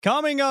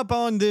Coming up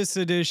on this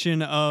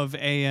edition of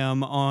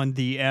AM on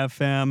the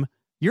FM,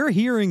 you're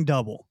hearing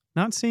double,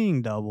 not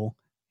seeing double,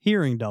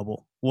 hearing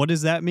double. What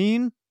does that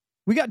mean?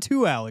 We got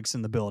two Alex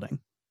in the building.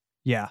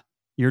 Yeah,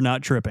 you're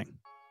not tripping.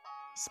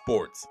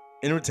 Sports,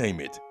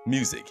 entertainment,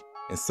 music,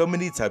 and so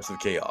many types of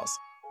chaos,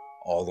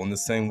 all on the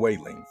same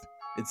wavelength.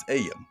 It's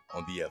AM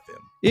on the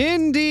FM.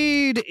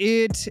 Indeed,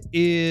 it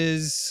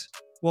is.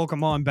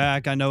 Welcome on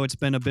back. I know it's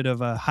been a bit of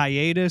a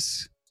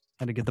hiatus.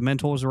 Had to get the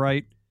mentals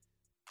right.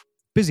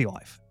 Busy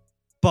life.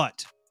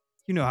 But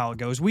you know how it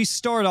goes. We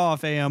start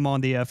off AM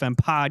on the FM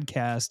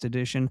podcast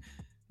edition.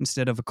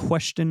 Instead of a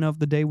question of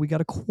the day, we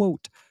got a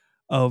quote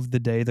of the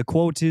day. The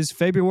quote is,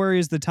 February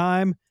is the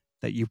time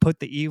that you put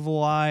the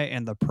evil eye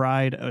and the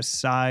pride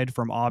aside,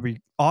 from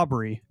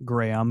Aubrey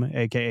Graham,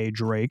 a.k.a.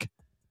 Drake,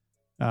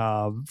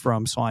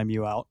 from Slime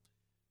You Out.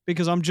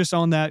 Because I'm just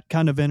on that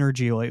kind of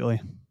energy lately.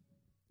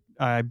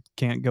 I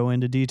can't go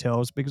into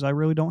details because I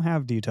really don't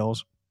have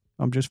details.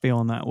 I'm just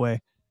feeling that way.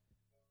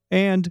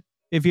 And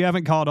if you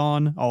haven't caught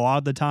on, a lot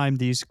of the time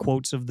these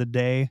quotes of the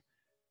day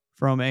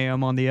from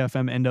AM on the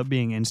FM end up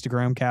being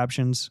Instagram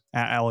captions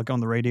at Alec on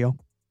the radio.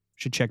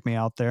 Should check me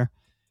out there.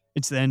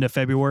 It's the end of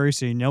February,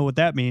 so you know what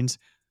that means.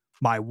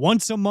 My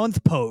once a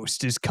month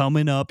post is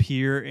coming up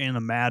here in a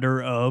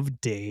matter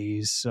of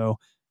days. So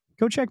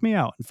go check me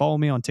out and follow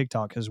me on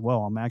TikTok as well.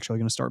 I'm actually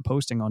going to start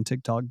posting on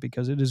TikTok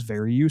because it is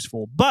very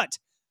useful. But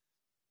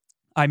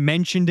I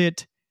mentioned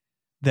it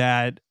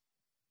that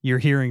you're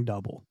hearing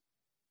double.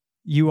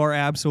 You are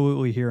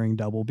absolutely hearing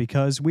double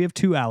because we have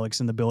two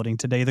Alex in the building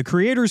today. The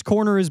Creators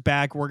Corner is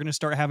back. We're going to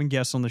start having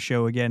guests on the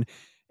show again.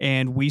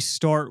 And we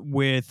start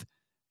with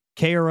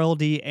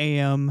KRLD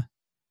AM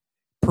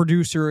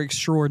producer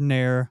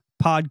extraordinaire,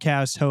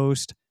 podcast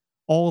host,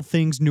 all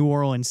things New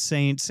Orleans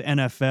Saints,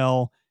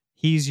 NFL.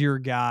 He's your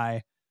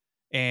guy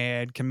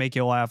and can make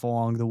you laugh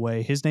along the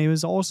way. His name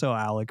is also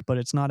Alec, but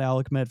it's not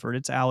Alec Medford.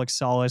 It's Alec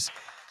Salas.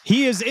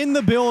 He is in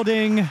the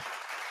building.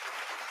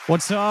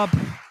 What's up?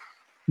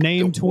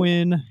 Name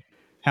twin.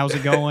 How's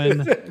it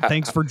going?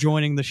 Thanks for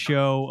joining the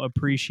show.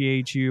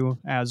 Appreciate you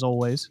as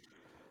always.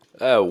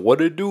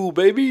 What it do,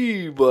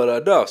 baby?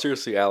 But no,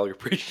 seriously, Alec,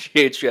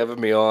 appreciate you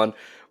having me on.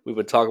 We've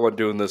been talking about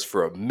doing this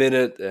for a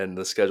minute, and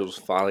the schedule's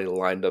finally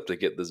lined up to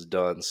get this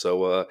done.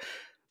 So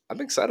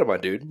I'm excited, my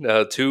dude.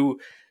 Two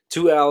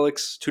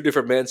Alex, two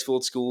different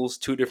Mansfield schools,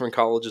 two different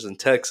colleges in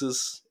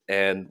Texas,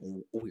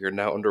 and we are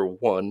now under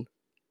one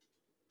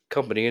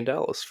company in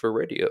Dallas for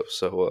radio.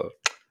 So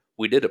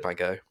we did it, my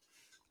guy.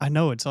 I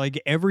know, it's like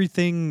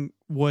everything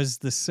was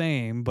the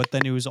same, but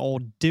then it was all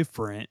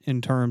different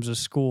in terms of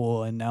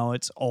school, and now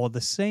it's all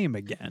the same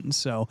again.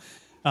 So,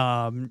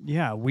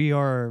 yeah, we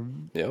are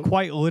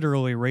quite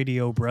literally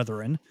radio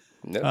brethren.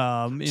 Yep.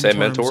 In same terms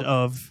mentor.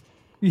 of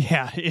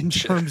in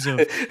terms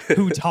of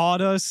who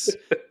taught us,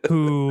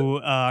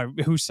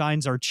 who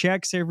signs our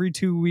checks every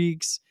 2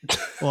 weeks,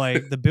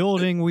 like the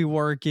building we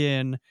work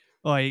in,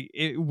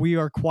 we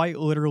are quite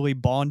literally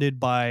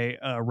bonded by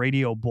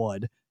radio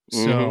blood.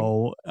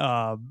 So,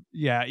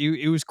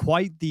 it was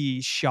quite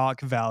the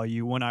shock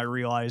value when I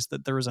realized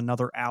that there was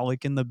another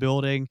Alec in the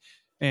building.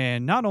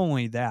 And not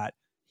only that,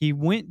 he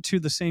went to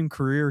the same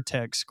career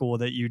tech school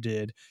that you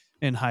did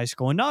in high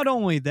school. And not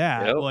only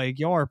that, like,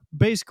 y'all are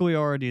basically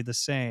already the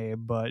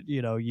same, but,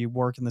 you know, you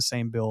work in the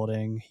same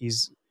building.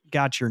 He's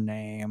got your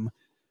name.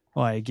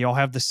 Like, y'all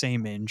have the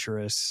same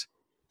interests.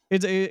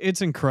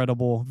 It's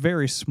incredible.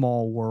 Very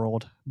small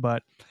world,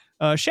 but...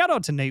 shout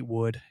out to Nate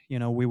Wood. You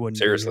know, we wouldn't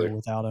be here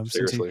without him.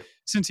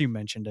 Since you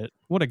mentioned it.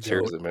 What a goat.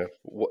 Seriously, man.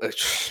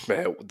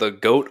 Man, the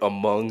goat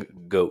among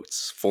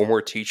goats. Former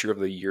teacher of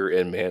the year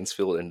in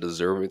Mansfield, and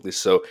deservingly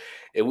so.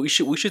 And we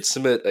should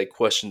submit a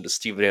question to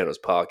Steven Anno's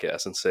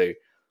podcast and say,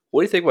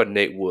 what do you think about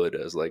Nate Wood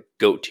as like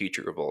goat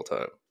teacher of all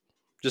time?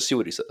 Just see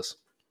what he says.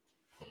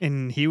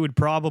 And he would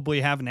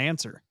probably have an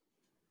answer.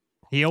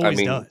 He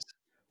always does.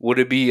 Would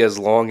it be as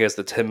long as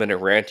the 10-minute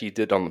rant he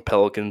did on the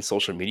Pelicans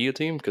social media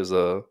team? Because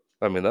that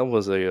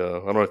was I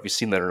don't know if you've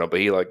seen that or not, but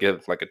he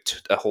gave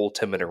a whole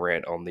 10-minute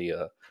rant on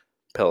the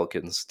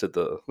Pelicans to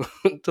the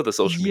to the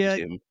social media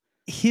team.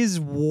 His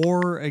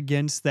war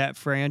against that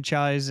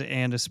franchise,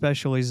 and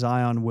especially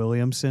Zion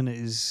Williamson,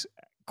 is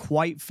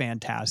quite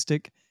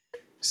fantastic.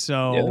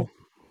 So,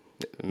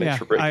 it makes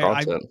for great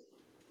content.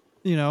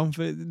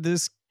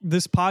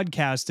 This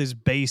podcast is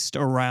based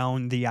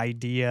around the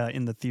idea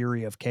and the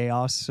theory of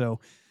chaos. So.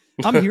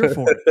 I'm here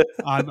for it.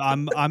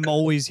 I'm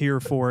always here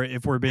for it.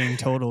 If we're being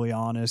totally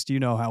honest, you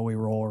know how we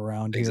roll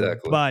around here.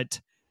 Exactly. But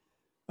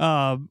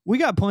we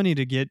got plenty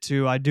to get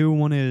to. I do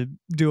want to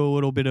do a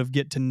little bit of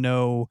get to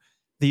know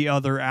the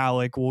other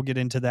Alec. We'll get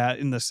into that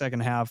in the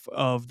second half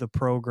of the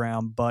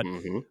program. But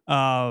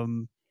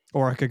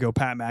or I could go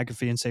Pat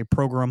McAfee and say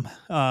program.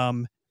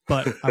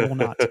 But I will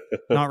not.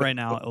 Not right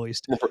now, at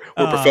least. We're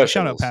professionals.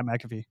 Shout out Pat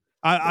McAfee.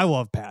 I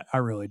love Pat. I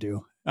really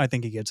do. I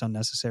think he gets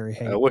unnecessary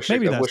hate.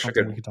 Maybe that's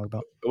something we could talk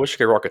about. I wish I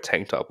could rock a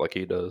tank top like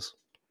he does.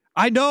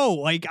 I know,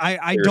 like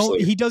I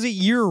don't. He does it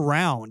year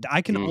round.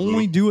 I can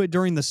only do it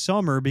during the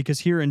summer because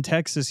here in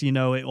Texas, you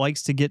know, it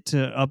likes to get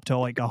up to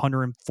like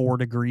 104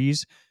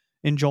 degrees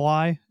in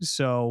July.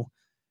 So,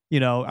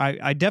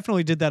 I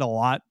definitely did that a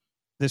lot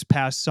this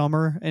past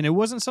summer, and it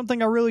wasn't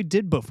something I really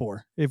did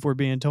before, if we're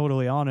being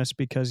totally honest,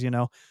 because,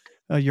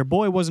 your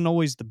boy wasn't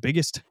always the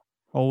biggest,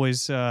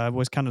 always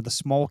was kind of the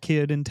small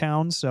kid in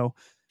town. So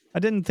I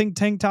didn't think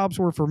tank tops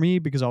were for me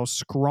because I was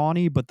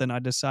scrawny, but then I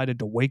decided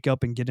to wake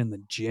up and get in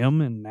the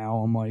gym, and now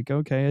I'm like,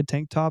 okay, a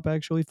tank top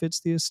actually fits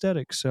the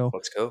aesthetic. So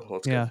Let's go.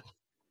 Let's yeah, go.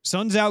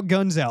 sun's out,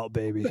 guns out,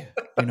 baby.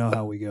 You know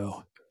how we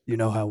go. You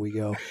know how we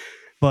go.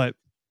 But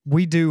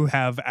we do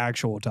have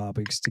actual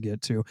topics to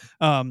get to.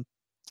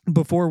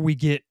 Before we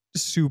get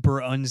super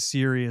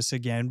unserious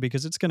again,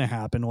 because it's going to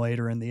happen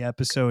later in the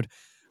episode.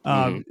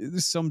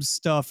 Some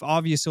stuff,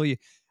 obviously,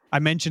 I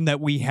mentioned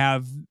that we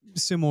have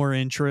similar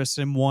interests,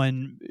 and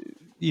one,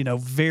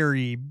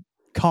 very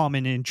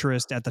common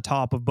interest at the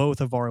top of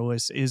both of our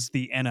lists is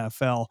the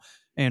NFL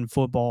and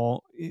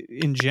football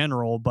in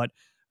general. But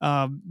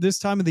this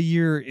time of the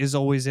year is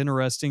always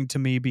interesting to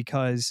me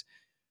because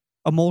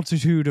a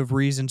multitude of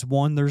reasons.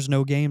 One, there's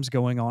no games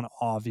going on,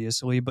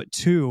 obviously, but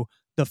two,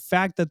 the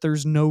fact that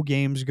there's no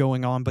games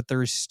going on, but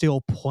there's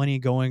still plenty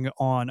going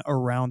on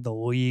around the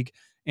league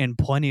and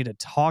plenty to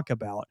talk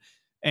about.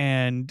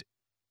 And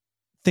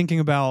thinking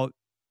about,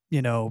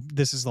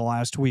 this is the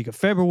last week of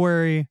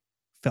February,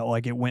 felt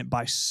like it went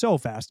by so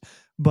fast,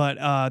 but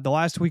the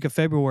last week of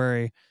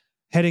February,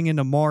 heading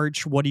into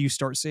March, what do you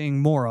start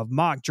seeing more of?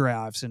 Mock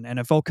drafts and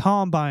NFL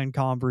combine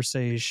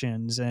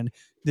conversations. And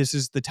this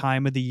is the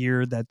time of the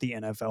year that the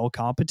NFL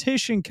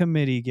competition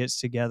committee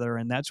gets together.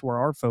 And that's where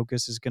our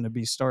focus is going to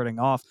be starting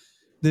off.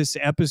 This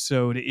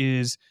episode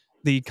is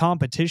the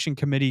competition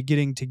committee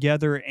getting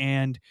together,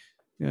 and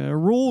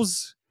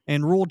rules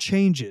and rule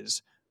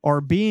changes are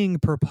being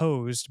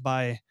proposed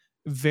by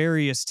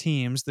various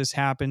teams. This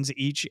happens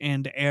each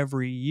and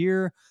every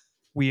year.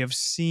 We have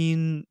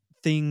seen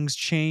things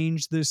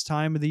change this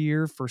time of the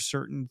year for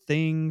certain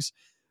things,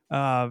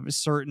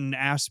 certain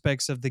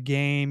aspects of the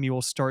game. You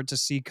will start to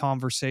see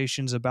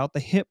conversations about the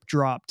hip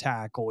drop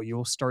tackle.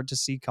 You'll start to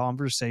see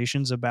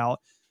conversations about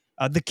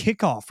the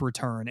kickoff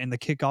return and the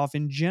kickoff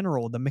in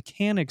general, the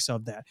mechanics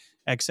of that,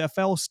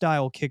 XFL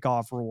style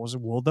kickoff rules.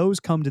 Will those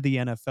come to the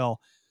NFL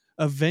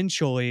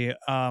eventually?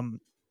 And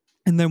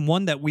then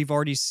one that we've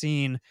already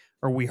seen,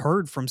 or we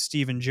heard from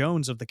Stephen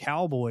Jones of the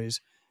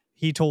Cowboys,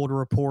 he told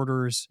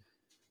reporters,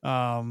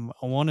 I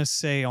want to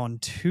say on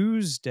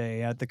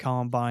Tuesday at the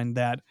combine,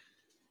 that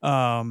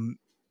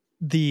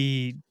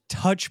the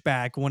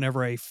touchback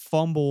whenever a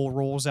fumble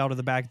rolls out of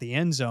the back of the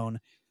end zone,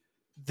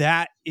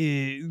 that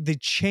is the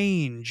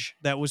change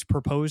that was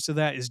proposed to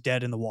that is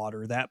dead in the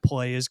water. That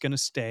play is going to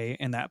stay,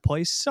 and that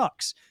play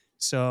sucks.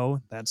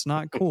 So that's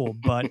not cool.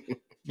 But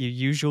you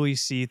usually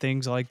see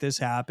things like this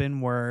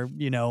happen where,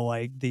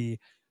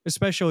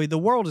 especially the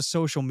world of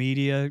social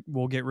media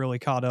will get really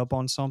caught up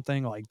on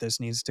something like this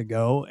needs to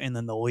go. And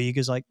then the league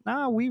is like,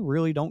 nah, we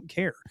really don't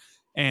care.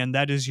 And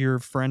that is your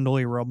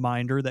friendly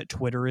reminder that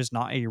Twitter is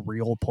not a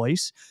real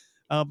place.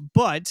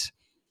 But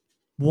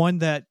one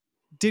that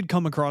did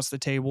come across the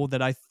table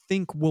that I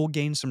think will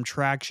gain some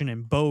traction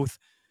in both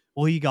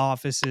league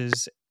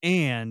offices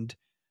and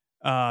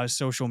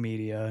social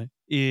media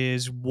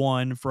is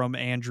one from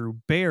Andrew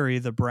Berry,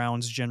 the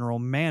Browns general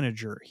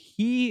manager.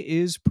 He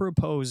is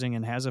proposing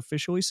and has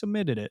officially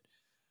submitted it.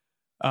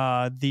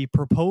 The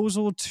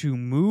proposal to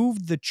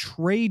move the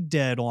trade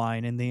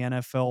deadline in the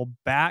NFL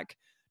back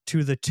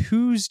to the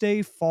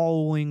Tuesday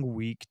following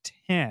week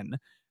 10,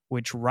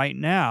 which right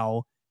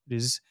now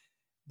is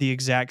the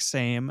exact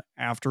same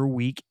after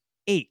week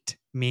 8,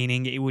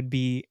 meaning it would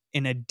be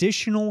an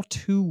additional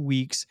 2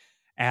 weeks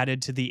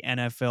added to the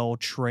NFL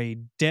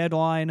trade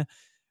deadline.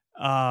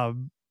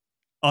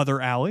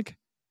 Other Alec,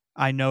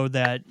 I know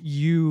that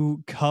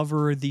you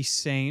cover the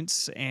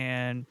Saints,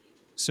 and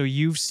so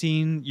you've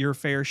seen your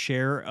fair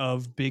share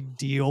of big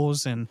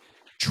deals and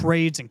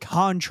trades and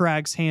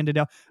contracts handed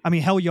out. I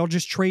mean, hell, y'all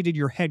just traded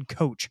your head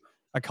coach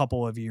a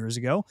couple of years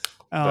ago.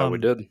 That we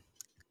did.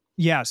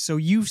 Yeah, so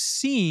you've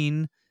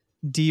seen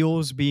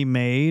deals be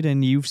made,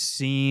 and you've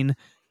seen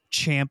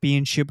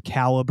championship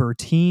caliber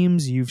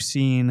teams. You've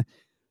seen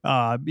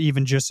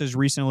even just as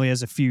recently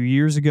as a few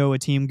years ago, a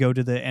team go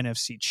to the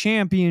NFC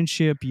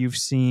Championship. You've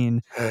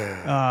seen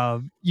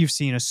a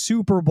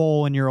Super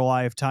Bowl in your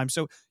lifetime.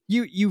 So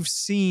you've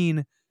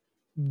seen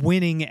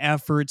winning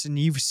efforts, and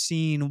you've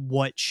seen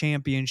what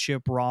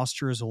championship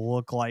rosters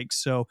look like.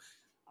 So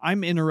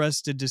I'm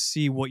interested to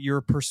see what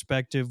your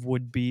perspective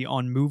would be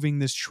on moving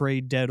this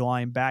trade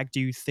deadline back. Do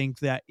you think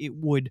that it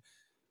would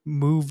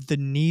move the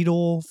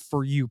needle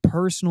for you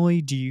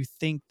personally? Do you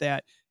think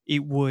that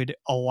it would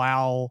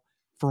allow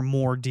for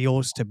more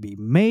deals to be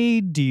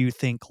made? Do you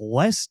think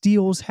less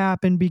deals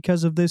happen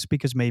because of this?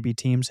 Because maybe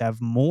teams have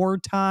more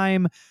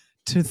time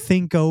to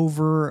think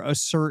over a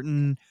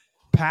certain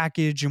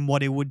package and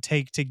what it would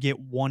take to get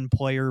one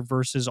player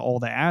versus all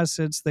the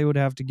assets they would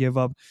have to give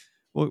up.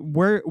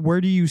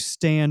 Where do you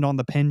stand on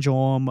the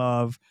pendulum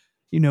of,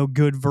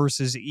 good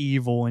versus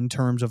evil in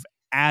terms of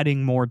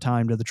adding more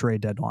time to the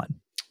trade deadline?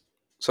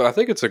 So I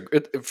think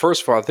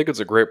first of all, I think it's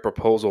a great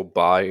proposal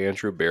by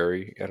Andrew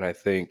Berry, and I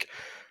think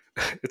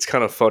it's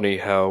kind of funny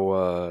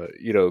how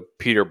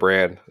Peter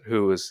Brand,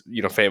 who is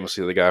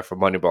famously the guy from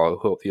Moneyball who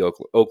helped the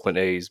Oakland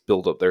A's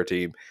build up their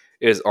team,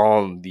 is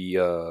on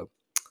the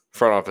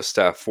front office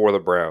staff for the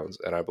Browns,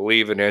 and I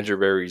believe in Andrew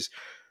Berry's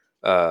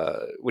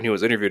when he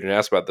was interviewed and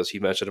asked about this, he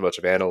mentioned a bunch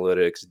of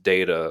analytics,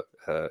 data,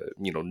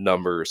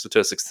 numbers,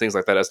 statistics, things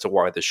like that as to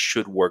why this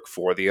should work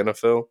for the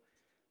NFL.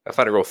 I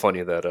find it real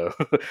funny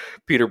that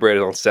Peter Brand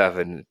is on staff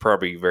and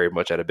probably very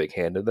much had a big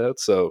hand in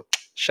that. So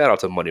shout out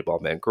to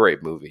Moneyball, man,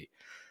 great movie.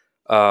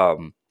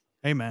 Um,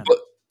 Amen. but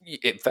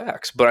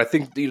facts. But I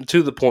think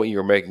to the point you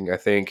were making, I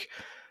think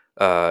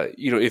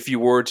if you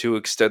were to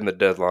extend the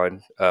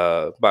deadline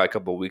by a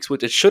couple of weeks,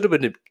 which it should have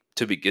been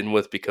to begin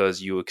with,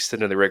 because you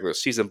extended the regular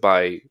season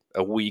by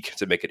a week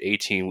to make it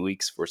 18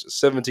 weeks versus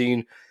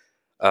 17.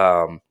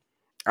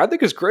 I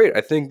think it's great.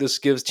 I think this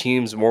gives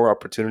teams more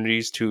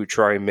opportunities to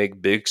try and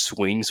make big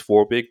swings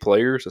for big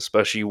players,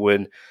 especially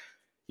when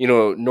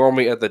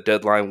normally at the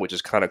deadline, which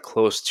is kind of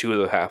close to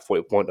the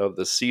halfway point of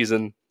the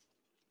season,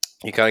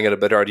 you kind of get a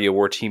better idea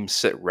where teams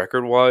sit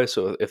record wise.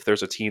 So if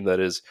there's a team that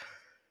is,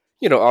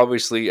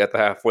 obviously at the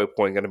halfway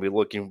point, going to be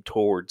looking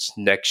towards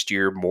next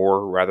year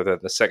more rather than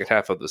the second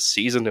half of the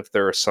season, if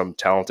there are some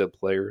talented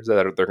players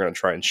that they're going to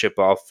try and ship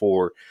off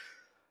for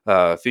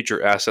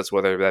future assets,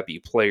 whether that be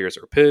players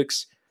or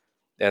picks.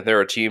 And there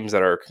are teams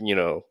that are,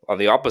 on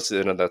the opposite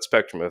end of that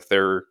spectrum. If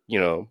they're,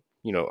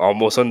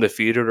 almost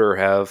undefeated or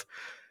have,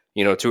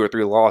 2 or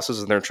 3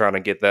 losses, and they're trying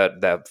to get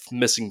that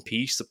missing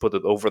piece to put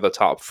it over the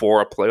top for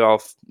a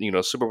playoff,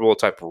 Super Bowl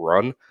type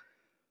run.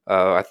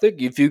 I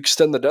think if you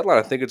extend the deadline,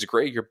 I think it's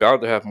great. You're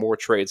bound to have more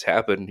trades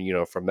happen,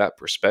 from that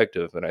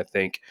perspective. And I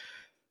think,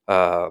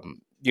 I've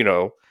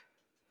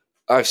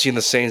seen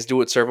the Saints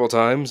do it several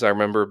times. I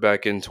remember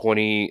back in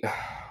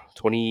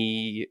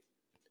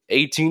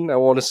 2018, I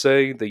want to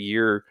say, the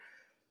year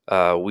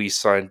we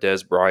signed Des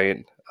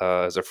Bryant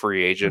as a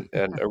free agent,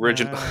 and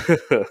original,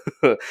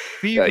 Fever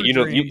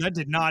dream. That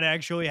did not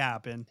actually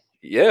happen.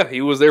 Yeah,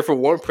 he was there for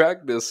one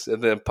practice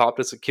and then popped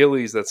his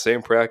Achilles that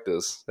same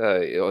practice.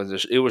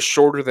 It was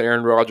shorter than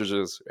Aaron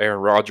Rodgers'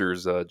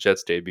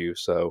 Jets debut.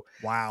 So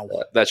wow,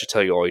 that should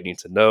tell you all you need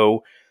to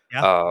know.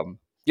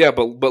 Yeah.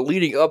 But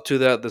leading up to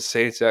that, the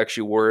Saints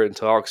actually were in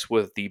talks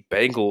with the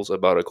Bengals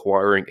about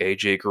acquiring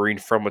AJ Green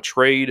from a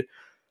trade.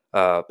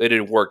 It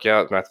didn't work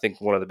out, and I think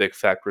one of the big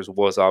factors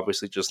was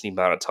obviously just the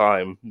amount of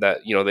time that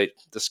they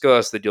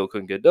discussed. The deal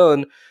couldn't get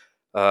done.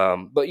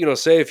 But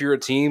say if you're a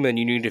team and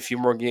you need a few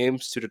more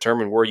games to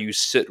determine where you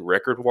sit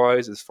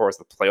record-wise as far as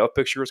the playoff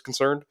picture is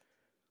concerned,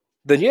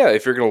 then yeah,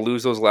 if you're going to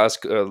lose those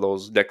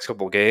next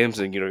couple of games,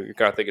 and you're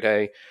kind of thinking,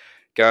 hey,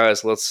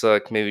 guys, let's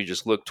maybe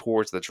just look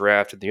towards the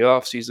draft in the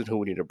offseason, who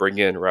we need to bring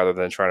in rather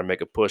than trying to make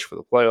a push for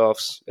the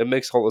playoffs. It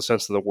makes all the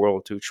sense in the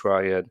world to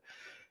try and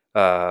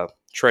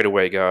trade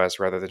away guys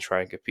rather than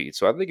try and compete.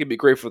 So I think it'd be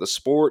great for the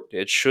sport.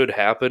 It should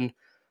happen.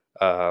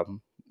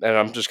 And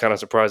I'm just kind of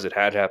surprised it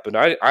had happened.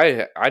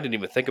 I didn't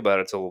even think about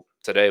it until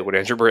today when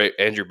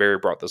Andrew Berry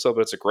brought this up.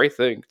 But it's a great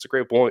thing. It's a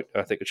great point.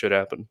 I think it should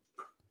happen.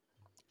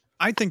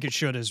 I think it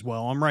should as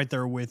well. I'm right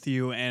there with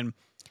you. And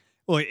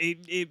well,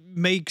 it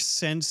makes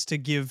sense to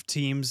give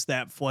teams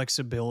that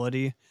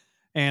flexibility.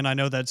 And I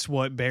know that's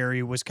what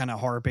Barry was kind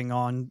of harping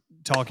on,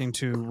 talking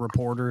to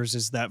reporters,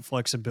 is that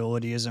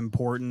flexibility is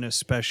important,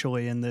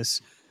 especially in this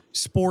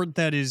sport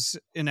that is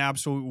an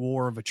absolute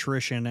war of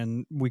attrition.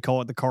 And we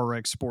call it the car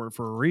wreck sport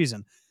for a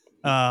reason.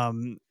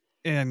 And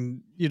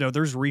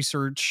there's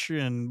research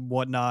and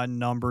whatnot,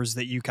 numbers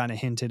that you kind of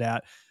hinted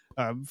at.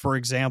 For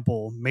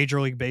example, Major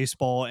League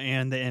Baseball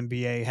and the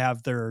NBA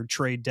have their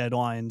trade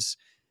deadlines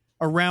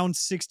around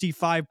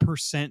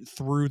 65%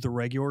 through the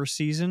regular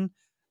season,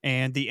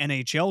 and the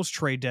NHL's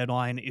trade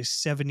deadline is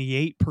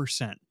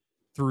 78%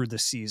 through the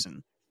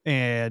season.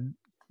 And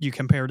you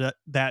compare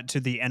that to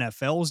the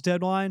NFL's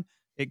deadline,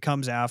 it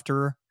comes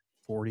after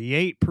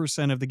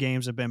 48% of the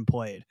games have been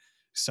played.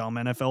 Some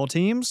NFL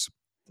teams,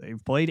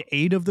 they've played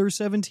 8 of their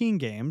 17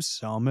 games.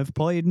 Some have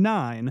played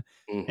 9.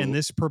 Mm-hmm. And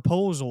this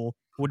proposal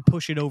would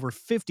push it over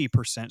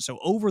 50%, so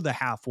over the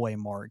halfway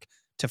mark,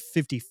 to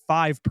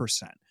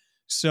 55%.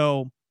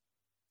 So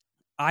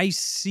I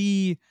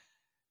see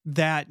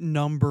that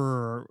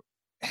number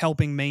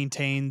helping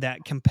maintain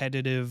that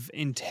competitive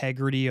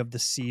integrity of the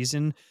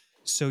season,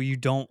 so you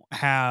don't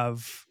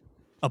have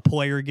a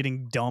player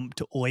getting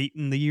dumped late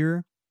in the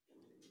year.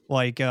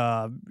 Like,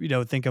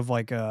 think of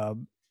like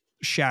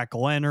Shaq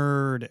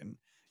Leonard, and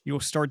you'll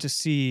start to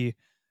see,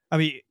 I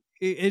mean,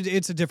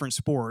 it's a different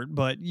sport,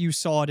 but you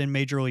saw it in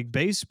Major League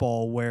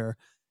Baseball where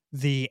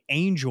the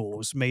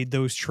Angels made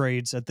those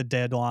trades at the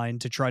deadline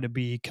to try to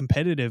be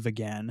competitive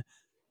again.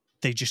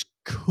 They just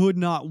could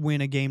not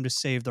win a game to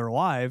save their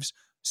lives,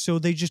 so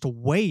they just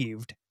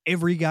waived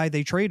every guy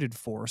they traded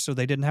for so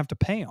they didn't have to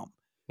pay them.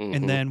 Mm-hmm.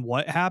 And then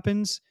what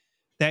happens?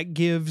 That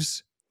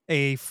gives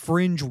a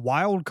fringe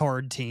wild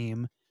card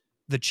team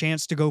the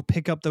chance to go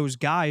pick up those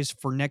guys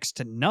for next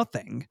to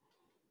nothing,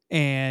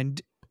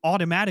 and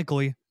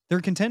automatically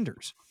they're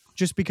contenders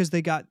just because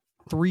they got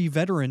 3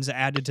 veterans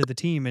added to the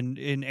team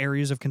in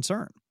areas of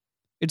concern.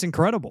 It's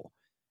incredible.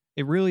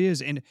 It really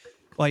is. And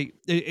Like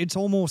it's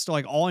almost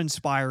like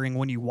awe-inspiring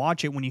when you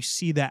watch it, when you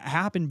see that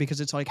happen,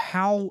 because it's like,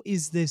 how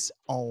is this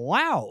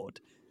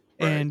allowed?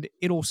 Right. And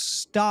it'll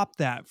stop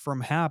that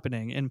from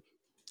happening. And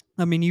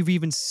I mean, you've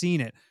even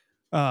seen it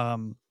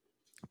um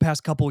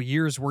past couple of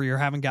years where you're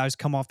having guys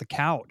come off the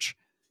couch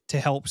to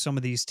help some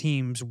of these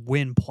teams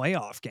win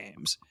playoff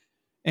games.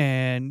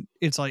 And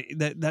it's like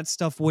that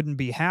stuff wouldn't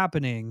be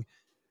happening.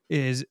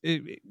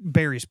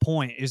 Barry's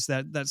point is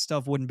that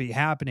stuff wouldn't be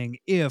happening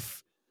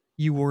if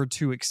you were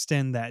to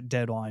extend that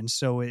deadline.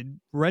 So it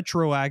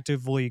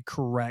retroactively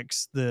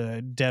corrects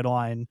the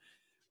deadline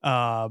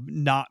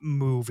not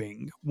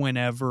moving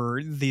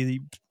whenever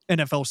the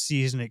NFL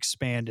season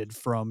expanded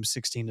from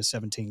 16 to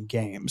 17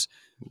 games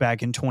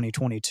back in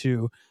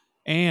 2022.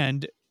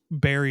 And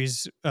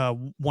Barry's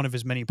one of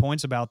his many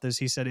points about this,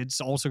 he said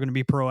it's also going to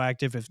be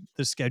proactive if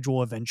the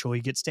schedule eventually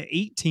gets to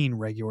 18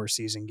 regular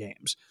season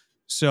games.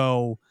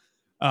 So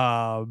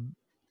uh,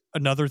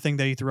 another thing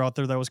that he threw out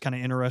there that was kind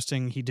of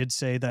interesting, he did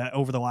say that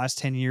over the last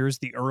 10 years,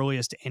 the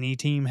earliest any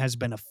team has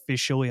been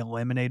officially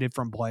eliminated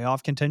from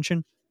playoff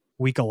contention,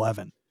 week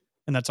 11.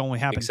 And that's only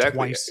happened Exactly.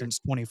 twice since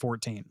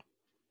 2014.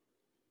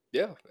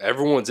 Yeah,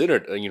 everyone's in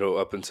it,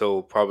 up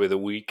until probably the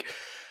week,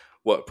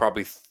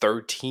 probably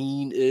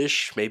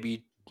 13-ish,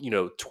 maybe,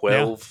 Yeah.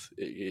 12.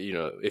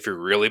 If you're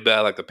really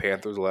bad, like the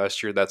Panthers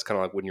last year, that's kind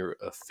of like when you're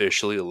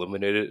officially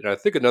eliminated. And I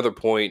think another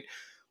point,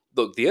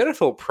 look, the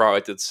NFL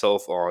prides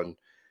itself on,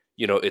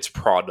 its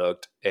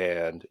product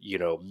and,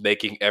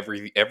 making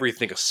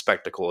everything a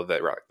spectacle of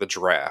that, right? The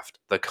draft,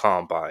 the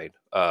combine,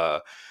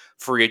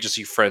 free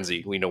agency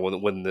frenzy,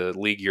 when the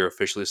league year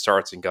officially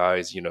starts and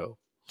guys,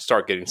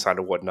 start getting signed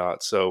and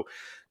whatnot. So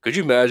could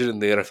you imagine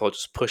the NFL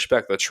just push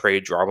back the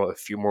trade drama a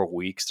few more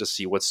weeks to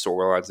see what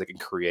storylines they can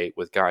create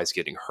with guys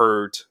getting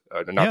hurt?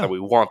 Not Yeah. that we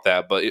want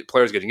that, but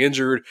players getting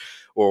injured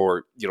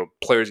or,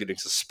 players getting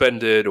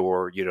suspended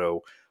or,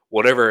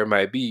 whatever it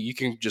might be. You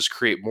can just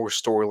create more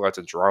storylines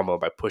and drama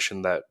by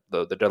pushing the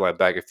deadline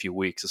back a few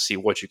weeks to see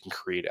what you can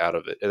create out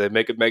of it. And then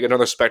make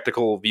another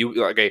spectacle view,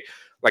 like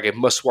a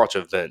must-watch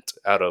event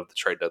out of the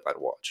trade deadline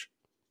watch.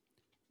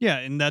 Yeah,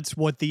 and that's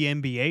what the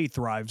NBA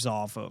thrives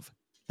off of.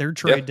 Their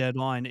Yeah. trade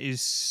deadline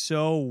is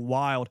so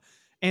wild.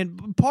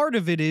 And part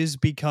of it is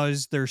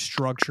because their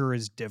structure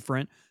is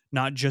different,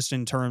 not just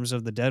in terms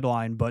of the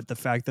deadline, but the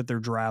fact that their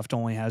draft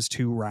only has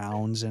 2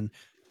 rounds and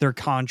their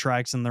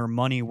contracts and their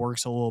money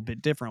works a little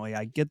bit differently.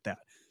 I get that.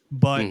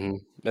 But, hmm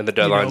And the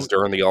you know, deadline's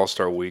during the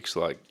All-Star weeks.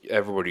 Like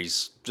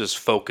everybody's just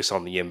focused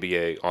on the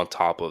NBA on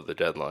top of the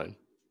deadline.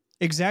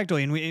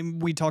 exactly,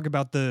 and we talk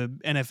about the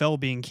NFL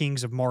being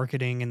kings of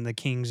marketing and the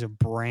kings of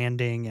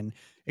branding and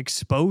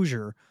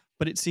exposure,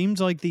 but it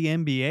seems like the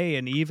NBA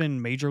and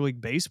even Major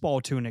League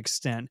Baseball to an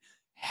extent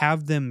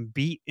have them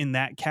beat in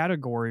that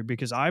category,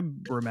 because I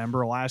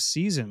remember last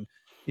season,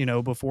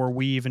 before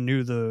we even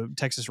knew the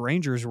Texas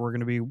Rangers were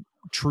going to be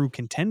true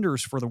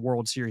contenders for the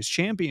World Series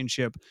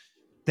championship,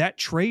 that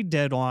trade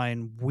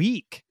deadline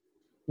week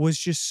was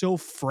just so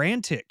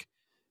frantic.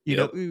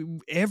 Yep.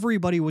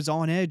 Everybody was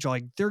on edge.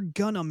 Like, they're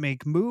gonna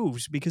make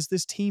moves because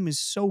this team is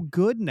so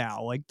good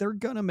now. Like, they're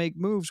gonna make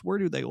moves. Where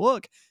do they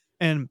look?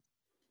 And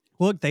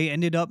look, they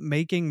ended up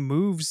making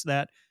moves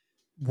that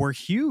were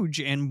huge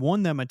and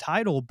won them a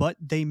title, but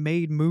they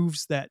made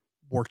moves that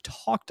were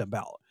talked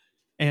about.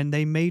 And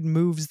they made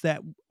moves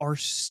that are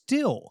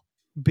still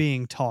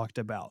being talked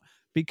about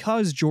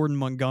because Jordan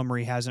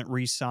Montgomery hasn't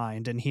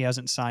re-signed and he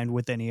hasn't signed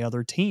with any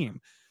other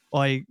team.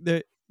 Like,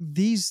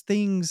 these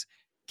things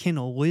can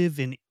live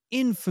in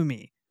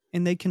infamy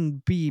and they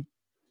can be,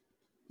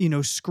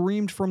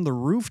 screamed from the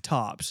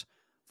rooftops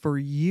for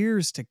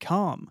years to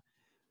come,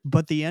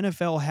 but the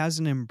NFL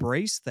hasn't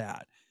embraced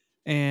that.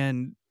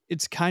 And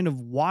it's kind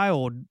of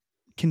wild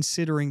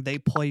considering they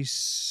play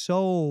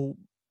so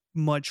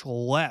much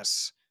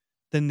less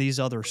than these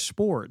other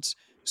sports.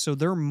 So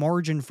their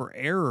margin for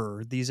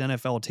error, these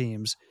NFL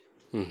teams,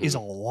 is hmm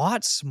a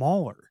lot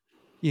smaller.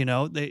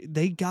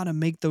 They got to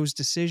make those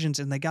decisions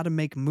and they got to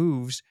make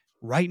moves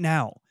right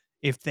now.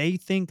 If they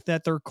think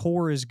that their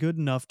core is good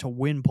enough to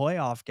win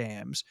playoff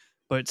games,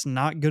 but it's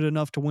not good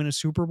enough to win a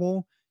Super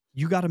Bowl,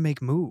 you got to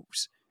make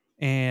moves.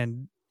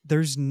 And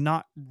there's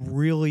not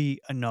really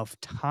enough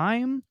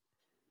time,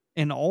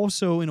 and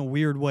also in a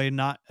weird way,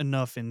 not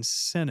enough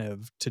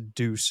incentive to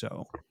do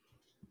so.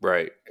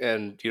 Right.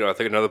 And, I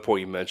think another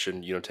point you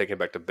mentioned, taking it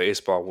back to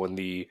baseball,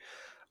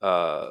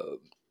 uh,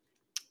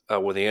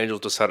 when the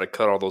Angels decided to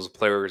cut all those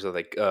players that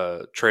they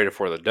traded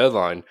for the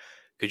deadline,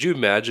 could you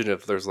imagine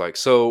if there's like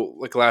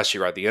last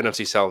year, right? The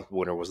NFC South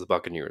winner was the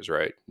Buccaneers,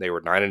 right? They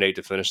were 9-8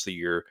 to finish the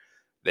year.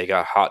 They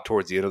got hot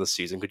towards the end of the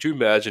season. Could you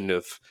imagine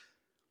if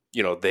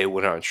they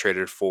went out and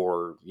traded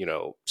for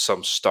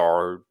some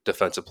star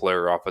defensive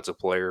player, offensive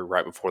player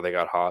right before they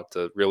got hot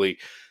to really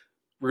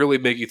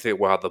make you think,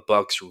 wow, the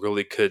Bucks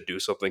really could do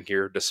something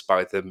here,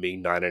 despite them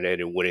being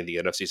 9-8 and winning the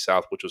NFC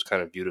South, which was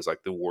kind of viewed as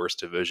like the worst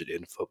division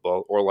in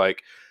football, or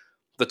like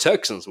the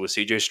Texans with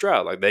CJ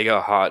Stroud. Like they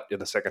got hot in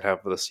the second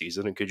half of the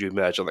season. And could you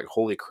imagine, like,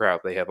 holy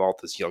crap, they have all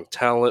this young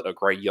talent, a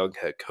great young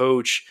head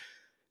coach.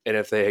 And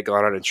if they had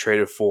gone out and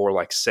traded for,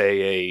 like,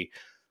 say,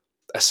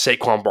 a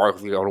Saquon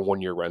Barkley on a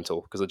 1-year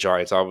rental because the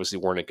Giants obviously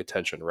weren't in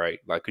contention, right?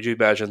 Like, could you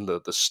imagine the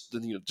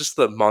just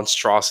the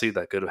monstrosity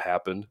that could have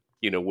happened,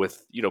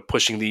 with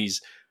pushing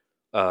these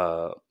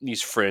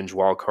fringe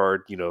wild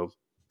card,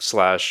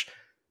 slash,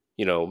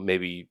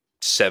 maybe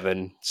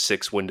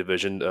 7-6 win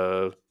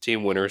division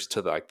team winners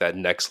to like that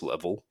next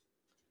level.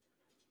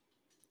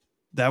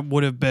 That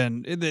would have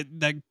been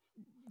that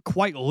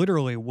quite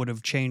literally would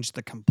have changed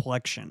the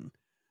complexion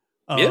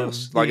of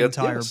the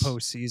entire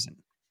postseason.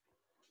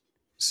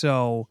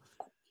 So,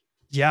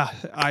 yeah,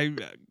 I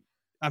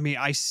mean,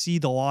 I see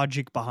the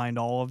logic behind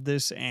all of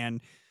this, and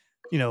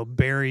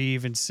Barry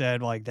even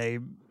said, like, they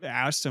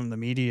asked him, the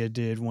media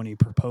did, when he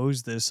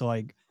proposed this,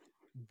 like,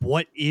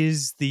 what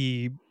is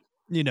the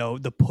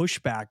the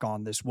pushback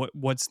on this?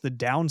 What's the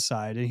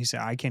downside? And he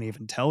said, I can't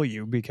even tell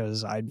you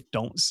because I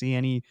don't see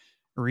any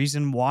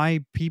reason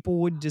why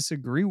people would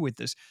disagree with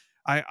this.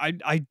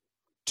 I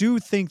do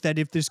think that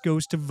if this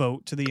goes to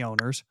vote to the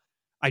owners,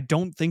 I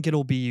don't think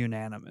it'll be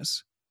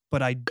unanimous,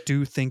 but I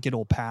do think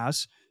it'll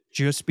pass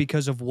just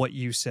because of what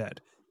you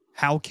said.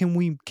 How can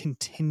we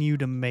continue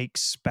to make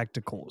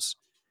spectacles?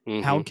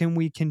 Mm-hmm. How can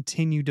we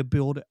continue to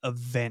build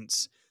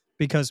events?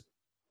 Because,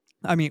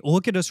 I mean,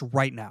 look at us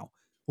right now.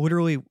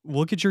 Literally,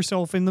 look at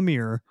yourself in the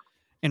mirror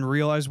and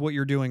realize what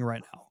you're doing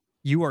right now.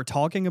 You are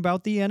talking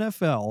about the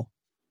NFL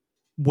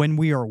when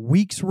we are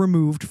weeks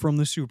removed from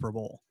the Super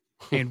Bowl,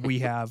 and we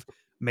have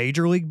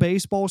Major League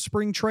Baseball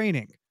spring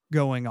training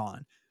going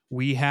on.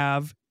 We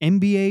have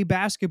NBA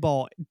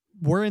basketball.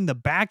 We're in the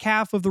back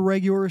half of the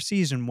regular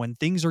season when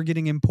things are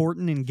getting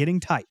important and getting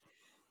tight.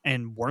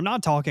 And we're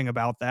not talking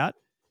about that.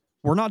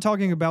 We're not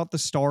talking about the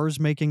Stars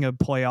making a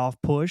playoff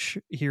push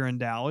here in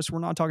Dallas. We're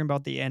not talking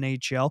about the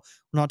NHL.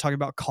 We're not talking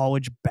about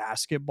college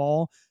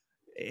basketball,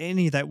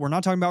 any of that. We're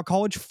not talking about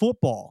college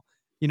football,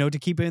 to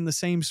keep it in the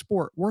same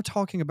sport. We're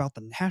talking about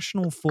the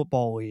National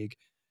Football League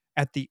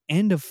at the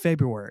end of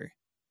February.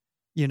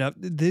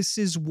 This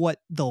is what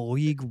the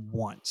league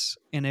wants.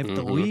 And if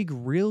the league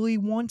really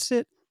wants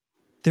it,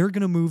 they're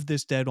going to move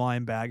this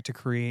deadline back to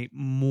create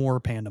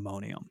more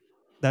pandemonium.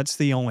 That's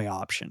the only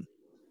option.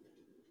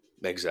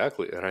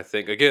 Exactly. And I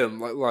think, again,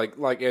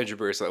 like Andrew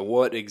Berry said,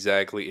 what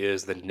exactly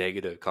is the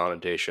negative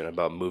connotation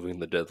about moving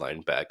the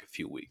deadline back a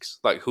few weeks?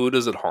 Like, who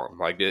does it harm?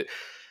 Like,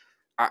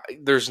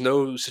 there's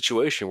no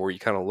situation where you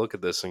kind of look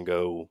at this and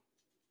go,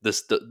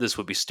 this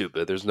would be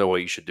stupid. There's no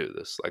way you should do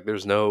this. Like,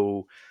 there's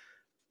no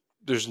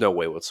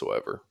way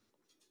whatsoever.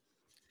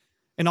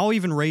 And I'll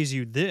even raise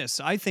you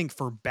this. I think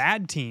for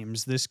bad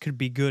teams, this could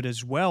be good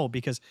as well,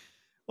 because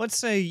let's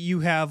say you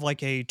have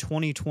like a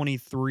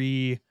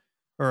 2023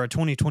 or a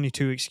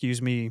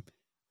 2022,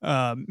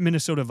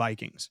 Minnesota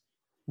Vikings,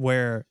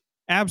 where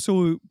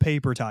absolute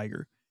paper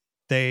tiger.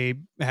 They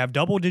have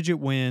double-digit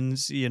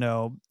wins,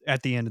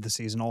 at the end of the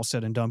season, all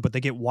said and done, but they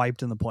get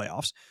wiped in the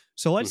playoffs.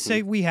 So let's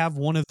say we have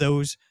one of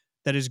those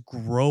that is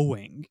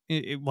growing,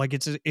 like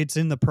it's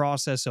in the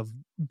process of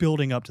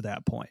building up to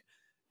that point.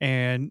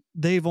 And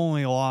they've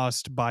only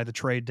lost by the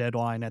trade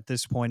deadline. At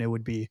this point, it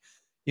would be,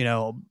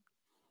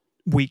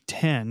 week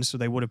 10. So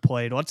they would have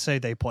played, let's say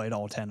they played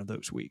all 10 of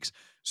those weeks.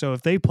 So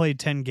if they played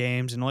 10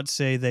 games and let's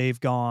say they've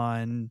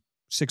gone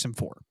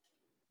 6-4,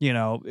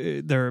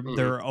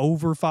 they're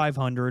over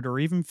 500 or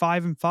even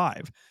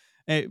 5-5,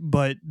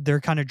 but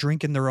they're kind of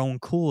drinking their own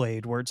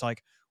Kool-Aid where it's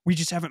like, we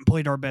just haven't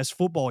played our best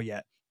football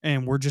yet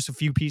and we're just a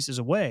few pieces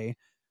away.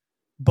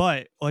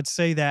 But let's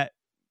say that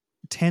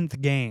 10th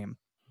game,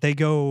 they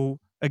go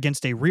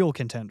against a real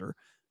contender.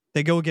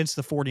 They go against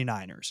the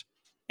 49ers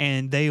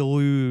and they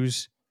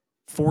lose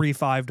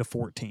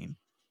 45-14,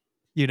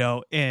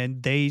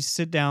 and they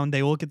sit down,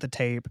 they look at the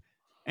tape,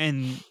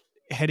 and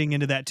heading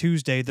into that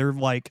Tuesday, they're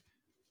like,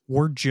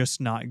 we're just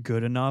not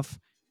good enough,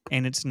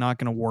 and it's not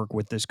going to work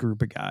with this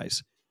group of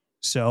guys.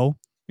 So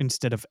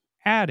instead of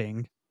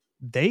adding,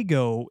 they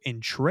go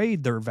and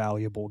trade their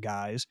valuable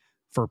guys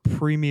for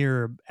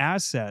premier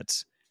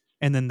assets,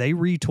 and then they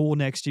retool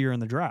next year in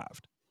the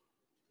draft.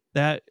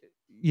 That,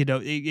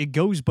 it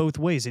goes both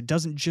ways. It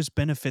doesn't just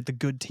benefit the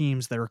good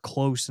teams that are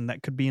close and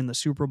that could be in the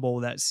Super Bowl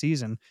that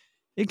season.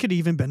 It could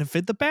even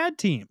benefit the bad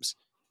teams.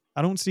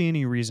 I don't see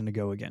any reason to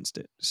go against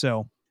it.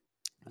 So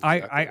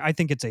exactly. I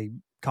think it's a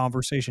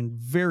conversation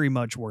very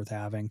much worth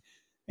having,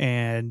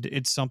 and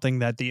it's something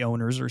that the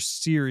owners are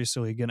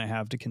seriously going to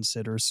have to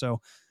consider.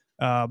 So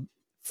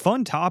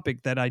fun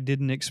topic that I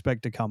didn't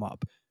expect to come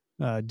up.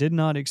 Did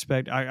not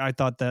expect. I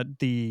thought that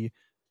the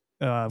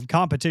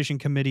competition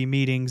committee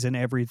meetings and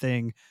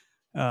everything,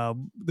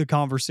 the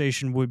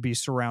conversation would be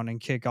surrounding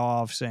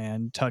kickoffs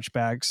and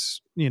touchbacks,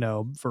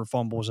 for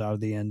fumbles out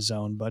of the end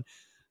zone. But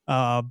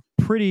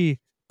pretty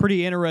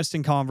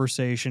interesting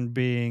conversation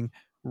being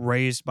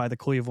raised by the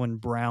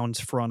Cleveland Browns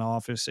front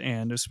office,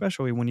 and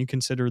especially when you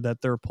consider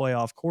that their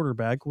playoff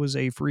quarterback was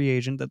a free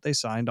agent that they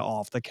signed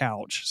off the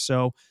couch.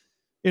 So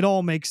it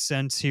all makes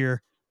sense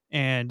here,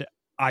 and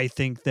I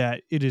think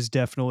that it is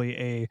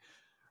definitely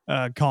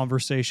a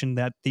conversation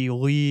that the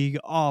league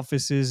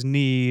offices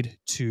need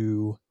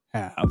to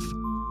have.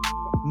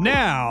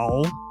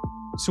 Now,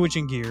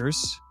 switching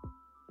gears,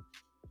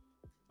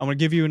 I'm going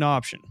to give you an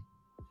option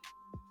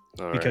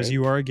All because right.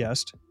 you are a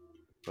guest.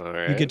 All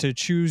right. You get to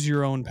choose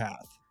your own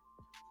path.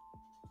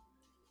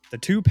 The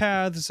two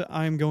paths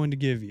I'm going to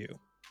give you,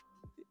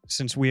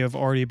 since we have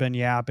already been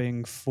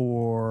yapping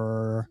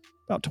for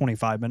about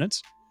 25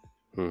 minutes,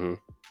 Mm-hmm.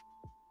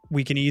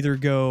 we can either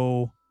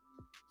go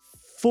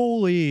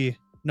fully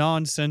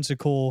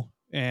nonsensical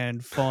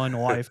and fun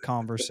life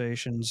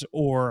conversations,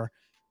 or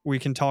we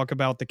can talk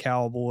about the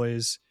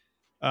Cowboys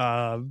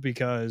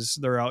because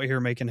they're out here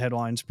making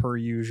headlines per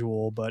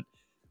usual. But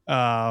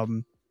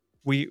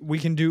we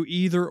can do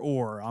either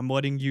or. I'm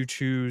letting you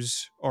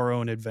choose our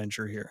own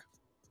adventure here.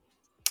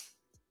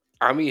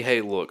 I mean,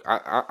 hey, look,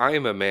 I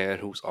am a man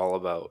who's all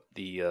about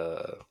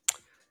the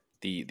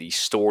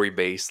story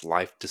based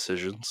life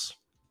decisions.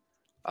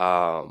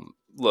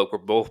 Look, we're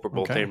both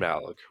Okay, named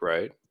Alec,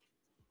 right?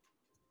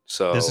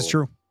 this is So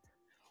true.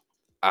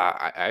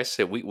 I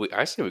say we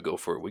go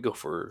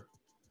for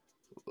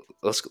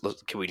let's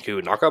can we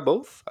knock out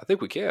both? I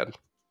think we can.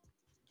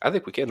 I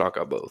think we can knock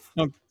out both.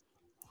 O-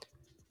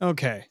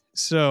 Okay,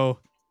 so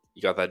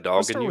You got that let's dog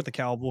in start you? with the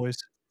Cowboys.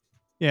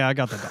 Yeah, I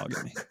got the dog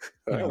in me. All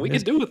You right, know, we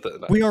can do it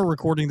then. we are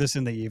recording this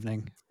in the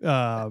evening,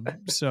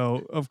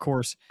 so of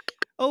course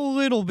a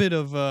little bit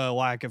of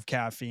lack of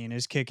caffeine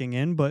is kicking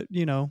in, but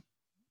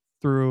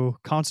through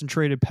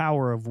concentrated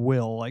power of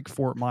will, like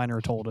Fort Minor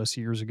told us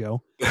years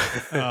ago,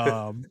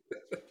 um,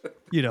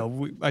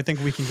 I think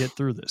we can get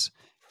through this.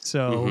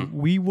 So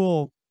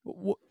Mm-hmm.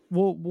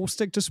 we'll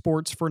stick to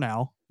sports for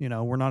now.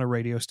 We're not a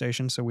radio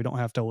station, so we don't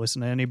have to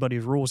listen to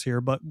anybody's rules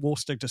here, but we'll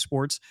stick to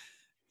sports.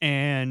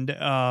 And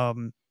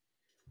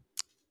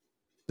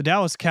the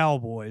Dallas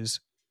Cowboys,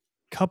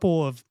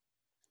 couple of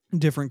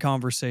different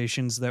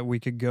conversations that we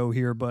could go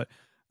here, but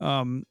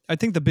I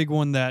think the big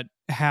one that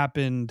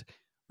happened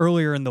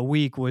earlier in the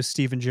week was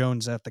Stephen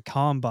Jones at the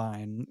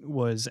combine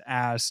was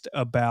asked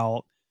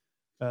about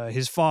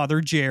his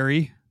father, Jerry,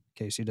 in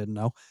case you didn't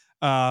know,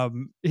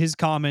 his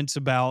comments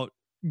about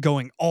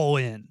going all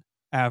in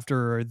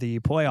after the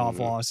playoff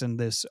Mm-hmm. loss and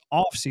this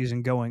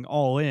offseason going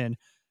all in.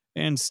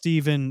 And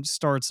Stephen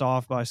starts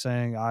off by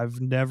saying, I've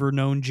never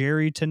known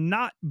Jerry to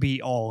not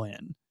be all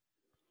in.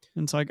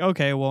 And it's like,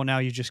 okay, well, now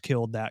you just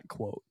killed that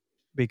quote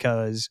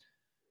because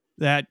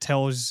that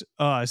tells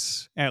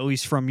us, at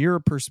least from your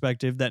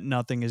perspective, that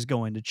nothing is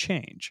going to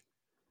change.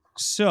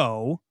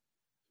 So,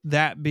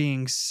 that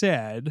being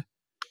said,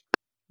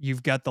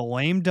 you've got the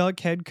lame duck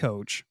head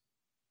coach.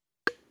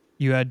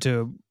 You had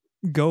to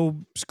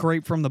go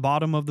scrape from the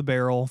bottom of the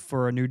barrel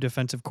for a new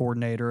defensive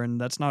coordinator.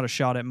 And that's not a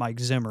shot at Mike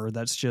Zimmer.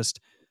 That's just,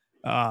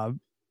 uh,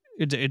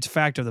 it's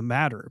fact of the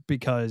matter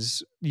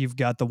because you've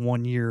got the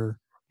 1 year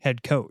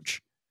head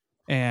coach.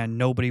 And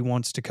nobody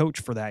wants to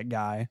coach for that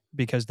guy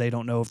because they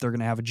don't know if they're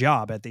going to have a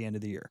job at the end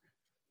of the year.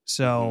 Mm-hmm.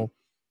 So,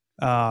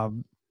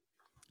 um,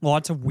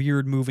 lots of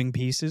weird moving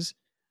pieces.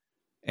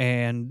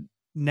 And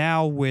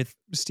now with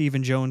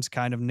Stephen Jones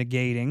kind of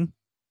negating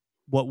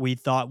what we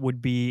thought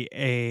would be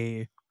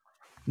a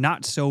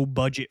not so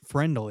budget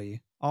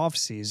friendly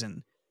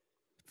offseason,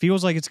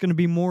 feels like it's going to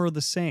be more of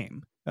the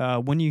same.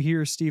 When you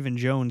hear Stephen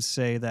Jones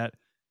say that,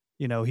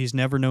 he's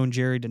never known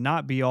Jerry to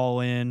not be all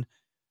in.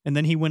 And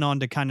then he went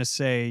on to kind of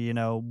say,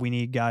 we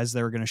need guys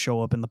that are going to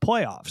show up in the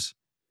playoffs.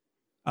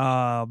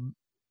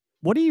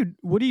 What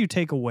do you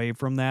take away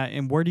from that,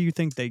 and where do you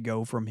think they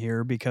go from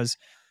here? Because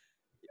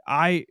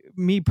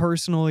me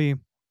personally,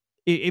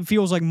 it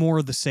feels like more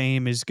of the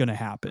same is going to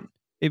happen.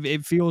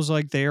 It feels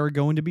like they are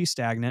going to be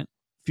stagnant.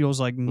 Feels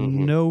like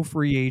Mm-hmm. no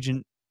free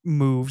agent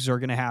moves are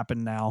going to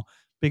happen now.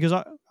 Because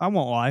I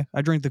won't lie,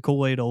 I drink the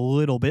Kool-Aid a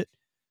little bit.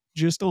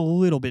 Just a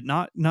little bit,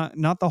 not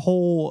the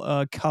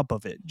whole cup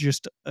of it,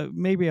 just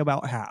maybe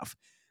about half,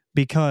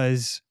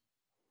 because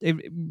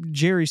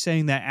Jerry's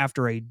saying that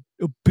after a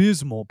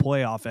abysmal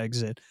playoff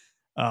exit,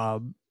 uh,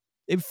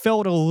 it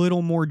felt a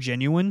little more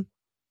genuine,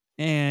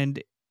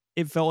 and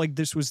it felt like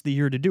this was the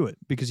year to do it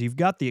because you've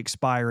got the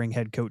expiring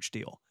head coach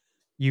deal,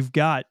 you've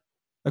got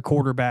a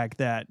quarterback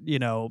that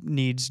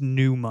needs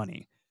new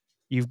money,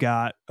 you've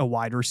got a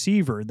wide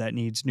receiver that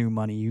needs new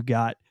money, you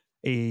got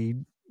a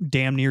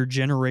damn near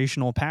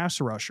generational pass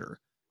rusher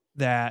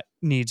that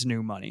needs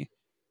new money.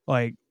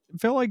 Like, I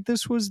felt like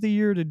this was the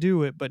year to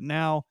do it, but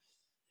now,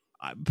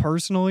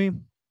 personally,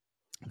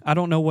 I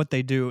don't know what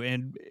they do,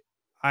 and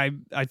I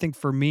think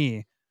for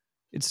me,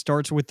 it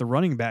starts with the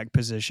running back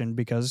position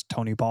because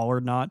Tony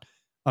Pollard not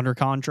under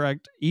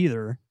contract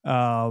either.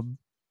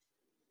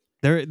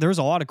 There's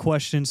a lot of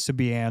questions to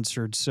be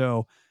answered,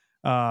 so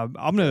I'm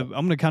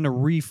gonna kind of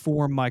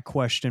reform my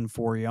question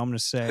for you. I'm gonna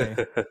say,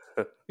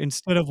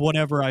 instead of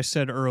whatever I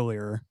said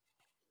earlier,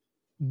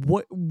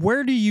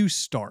 where do you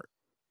start?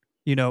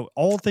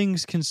 All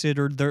things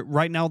considered,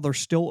 right now they're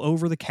still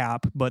over the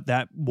cap, but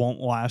that won't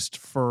last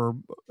for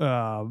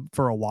a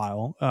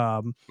while.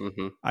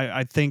 Mm-hmm.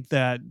 I think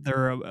that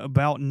they're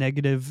about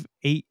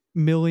 -8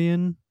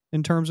 million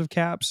in terms of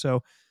cap,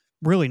 so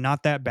really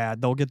not that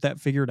bad. They'll get that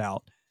figured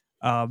out.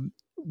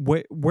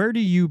 Where do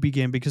you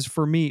begin? Because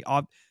for me,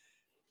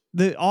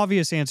 the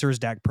obvious answer is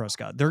Dak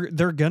Prescott.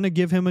 They're gonna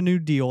give him a new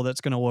deal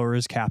that's gonna lower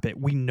his cap hit.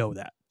 We know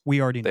that.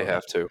 We already know They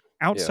have that. to.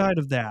 Yeah. Outside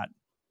of that,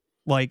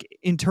 like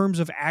in terms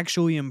of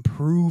actually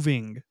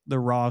improving the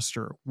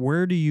roster,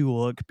 where do you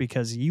look?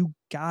 Because you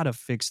gotta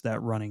fix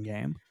that running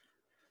game.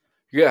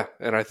 Yeah,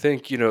 and I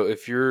think,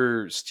 if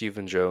you're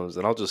Stephen Jones,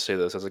 and I'll just say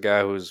this as a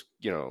guy who's,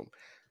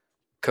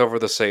 covered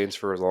the Saints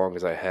for as long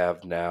as I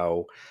have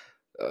now,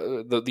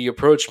 the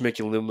approach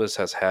Mickey Loomis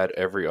has had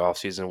every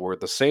offseason where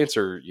the Saints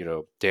are,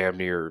 damn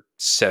near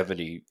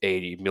 70,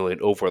 80 million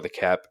over the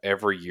cap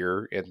every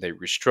year, and they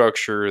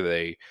restructure,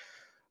 they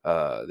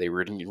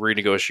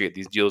renegotiate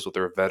these deals with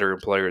their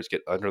veteran players,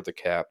 get under the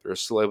cap. They're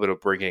still able to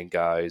bring in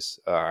guys.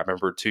 I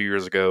remember 2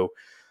 years ago,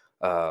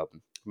 um,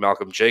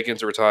 Malcolm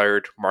Jenkins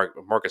retired.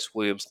 Marcus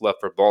Williams left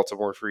for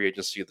Baltimore free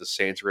agency. The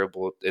Saints were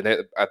able, and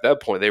at that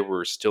point, they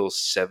were still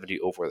 70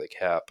 over the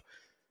cap.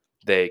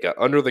 They got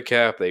under the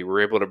cap. They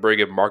were able to bring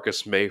in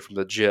Marcus May from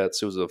the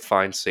Jets, who was a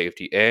fine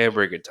safety, and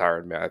bring in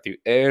Tyrann Mathieu,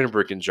 and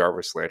bring in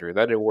Jarvis Landry.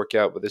 That didn't work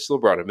out, but they still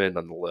brought him in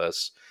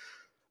nonetheless.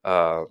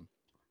 Um,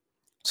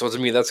 so to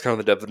me, that's kind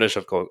of the definition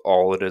of going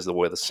all it is the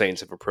way the Saints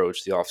have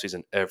approached the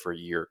offseason every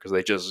year because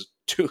they just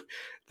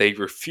they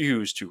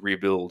refuse to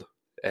rebuild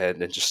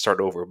and just start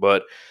over.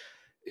 But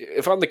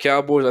if I'm the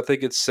Cowboys, I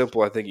think it's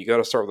simple. I think you got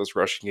to start with this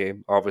rushing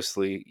game.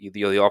 Obviously,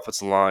 the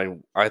offensive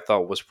line I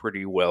thought was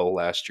pretty well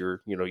last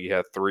year. You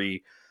had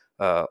three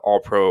All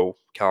Pro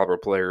caliber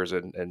players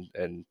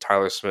and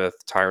Tyler Smith,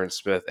 Tyron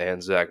Smith,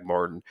 and Zach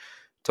Martin.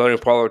 Tony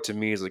Pollard to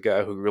me is a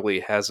guy who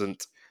really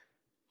hasn't.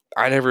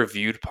 I never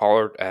viewed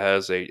Pollard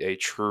as a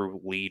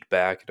true lead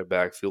back in the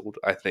backfield.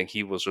 I think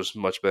he was just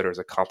much better as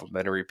a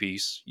complementary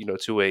piece,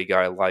 to a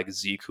guy like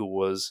Zeke who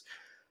was,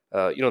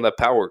 that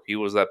power. He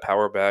was that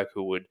power back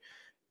who would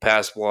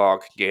pass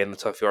block, gain the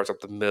tough yards up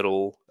the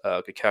middle,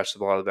 could catch the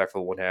ball out of the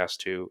backfield when has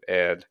to.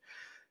 And,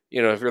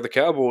 if you're the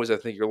Cowboys, I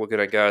think you're looking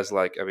at guys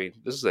like,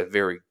 this is a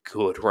very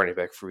good running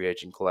back free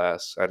agent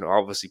class. I know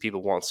obviously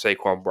people want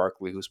Saquon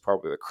Barkley, who's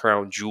probably the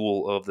crown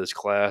jewel of this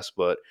class,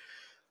 but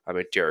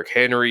Derrick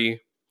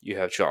Henry, you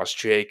have Josh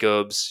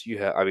Jacobs,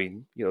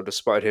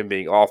 despite him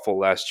being awful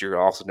last year,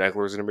 Austin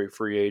Eckler is going to be a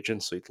free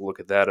agent, so you can look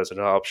at that as an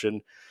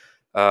option.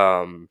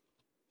 And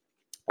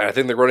I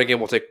think the running game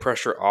will take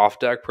pressure off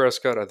Dak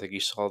Prescott. I think you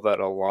saw that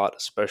a lot,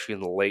 especially in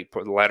the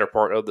latter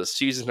part of the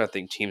season. I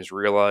think teams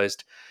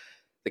realized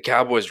the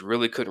Cowboys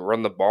really couldn't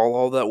run the ball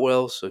all that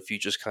well. So if you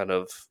just kind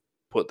of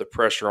put the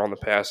pressure on the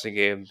passing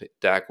game,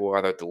 Dak will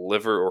either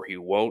deliver or he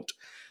won't.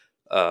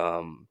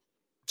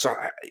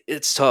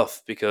 It's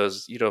tough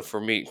because for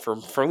me,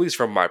 from at least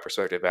from my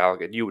perspective,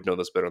 Alec, and you would know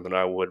this better than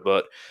I would,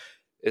 but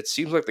it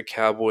seems like the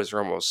Cowboys are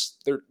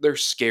almost they're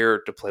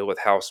scared to play with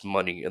house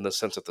money in the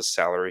sense of the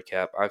salary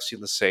cap. I've seen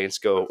the Saints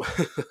go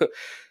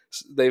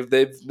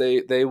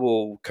they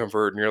will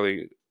convert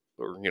nearly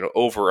or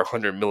over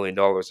 $100 million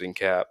in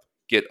cap,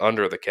 get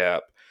under the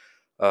cap,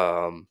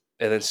 and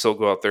then still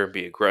go out there and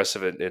be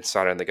aggressive and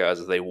sign in the guys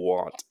that they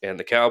want. And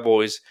the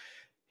Cowboys,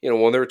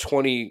 when they're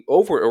 20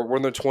 over or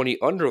when they're 20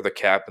 under the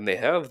cap and they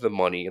have the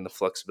money and the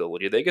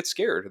flexibility, they get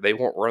scared. They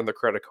won't run the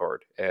credit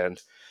card. And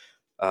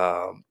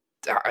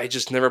I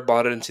just never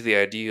bought into the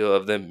idea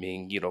of them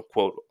being,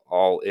 quote,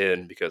 all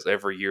in because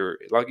every year,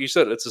 like you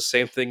said, it's the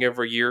same thing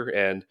every year.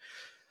 And,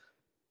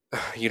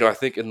 I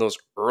think in those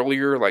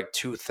earlier, like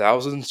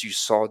 2000s, you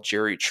saw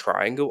Jerry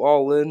try and go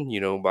all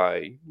in,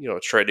 by,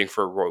 trading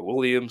for Roy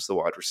Williams, the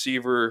wide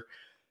receiver.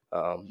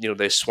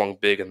 They swung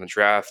big in the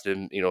draft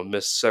and,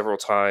 missed several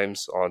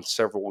times on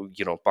several,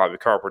 Bobby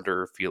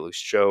Carpenter,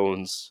 Felix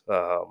Jones.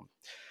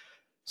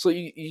 So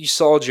you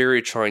saw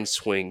Jerry try and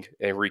swing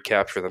and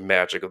recapture the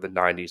magic of the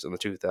 90s and the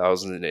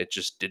 2000s, and it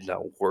just did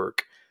not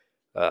work.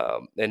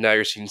 And now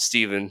you're seeing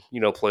Steven,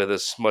 play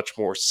this much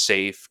more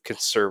safe,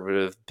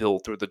 conservative,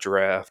 build through the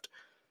draft,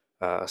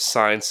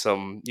 sign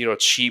some,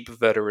 cheap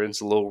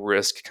veterans, low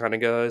risk kind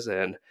of guys.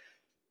 And,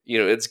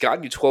 it's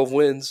gotten you 12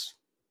 wins,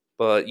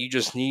 but you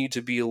just need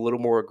to be a little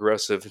more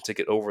aggressive to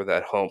get over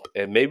that hump.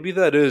 And maybe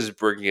that is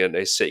bringing in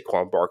a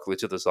Saquon Barkley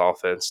to this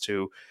offense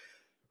to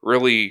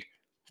really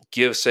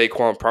give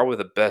Saquon probably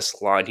the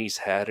best line he's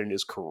had in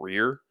his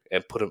career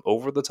and put him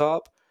over the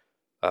top.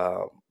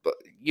 But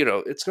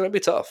it's going to be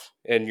tough,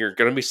 and you're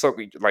going to be stuck.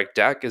 Like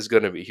Dak is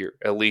going to be here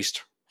at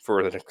least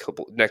for the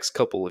next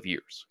couple of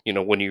years.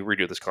 When you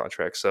redo this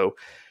contract, so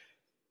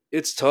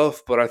it's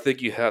tough. But I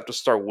think you have to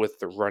start with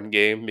the run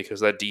game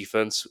because that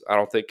defense. I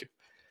don't think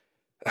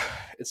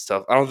it's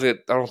tough. I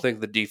don't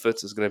think the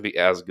defense is going to be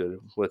as good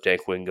with Dan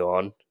Quinn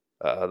gone.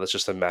 That's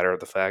just a matter of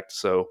the fact.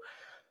 So.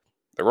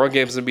 The run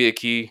game is going to be a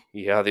key.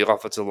 You have the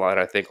offensive line,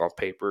 I think, on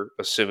paper,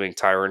 assuming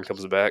Tyron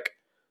comes back.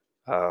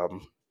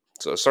 So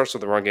it starts with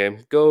the run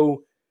game.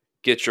 Go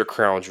get your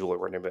crown jewel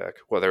running back,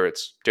 whether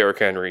it's Derrick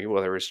Henry,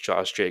 whether it's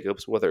Josh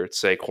Jacobs, whether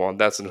it's Saquon.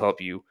 That's going to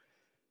help you.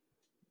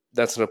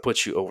 That's going to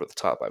put you over the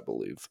top, I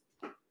believe.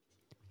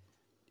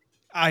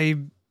 I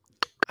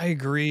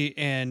agree,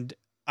 and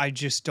I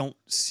just don't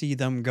see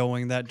them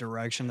going that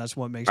direction. That's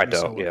what makes me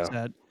so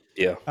upset.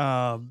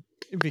 Yeah.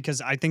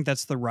 Because I think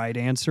that's the right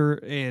answer.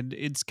 And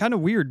it's kind of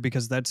weird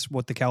because that's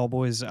what the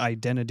Cowboys'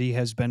 identity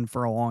has been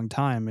for a long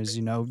time is,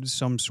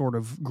 some sort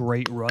of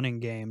great running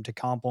game to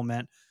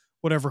complement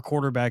whatever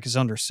quarterback is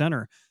under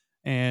center,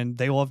 and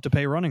they love to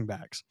pay running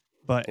backs.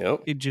 But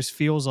Yep. it just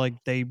feels like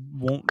they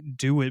won't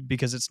do it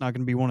because it's not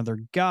going to be one of their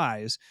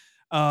guys.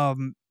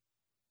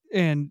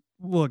 And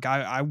look,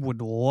 I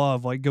would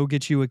love, like, go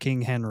get you a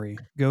King Henry,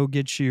 go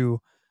get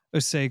you a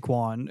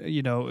Saquon.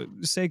 You know,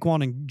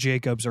 Saquon and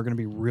Jacobs are going to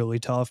be really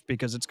tough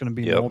because it's going to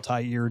be Yep.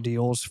 multi-year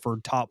deals for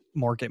top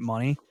market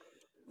money.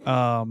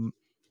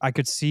 I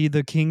could see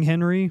the King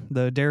Henry,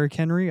 the Derrick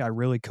Henry. I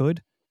really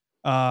could.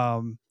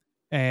 And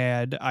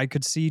I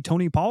could see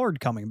Tony Pollard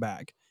coming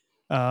back.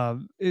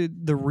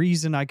 The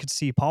reason I could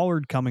see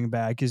Pollard coming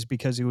back is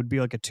because it would be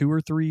like a 2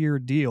 or 3 year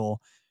deal.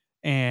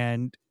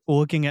 And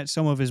looking at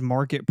some of his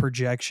market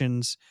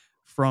projections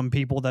from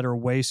people that are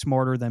way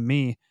smarter than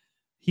me,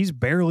 he's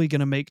barely going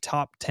to make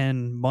top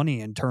 10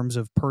 money in terms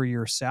of per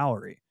year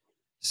salary.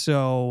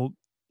 So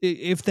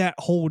if that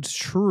holds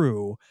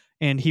true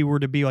and he were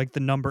to be like the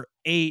number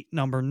 8,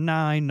 number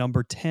 9,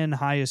 number 10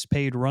 highest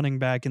paid running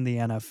back in the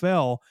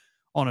NFL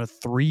on a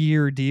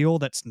 3-year deal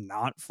that's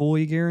not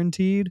fully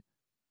guaranteed,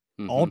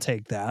 I'll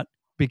take that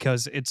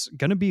because it's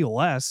going to be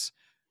less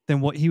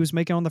than what he was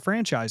making on the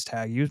franchise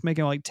tag. He was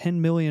making like $10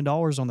 million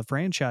on the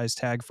franchise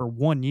tag for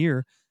 1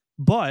 year.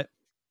 But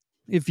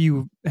if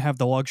you have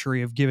the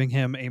luxury of giving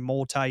him a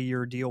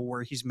multi-year deal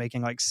where he's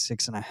making like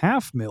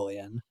 $6.5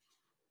 million,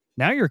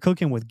 now you're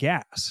cooking with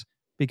gas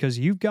because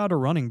you've got a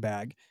running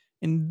back.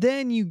 And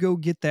then you go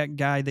get that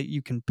guy that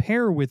you can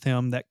pair with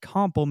him that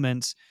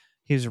complements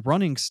his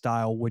running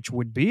style, which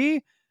would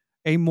be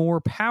a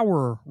more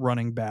power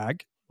running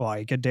back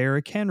like a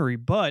Derrick Henry.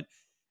 But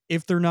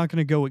if they're not going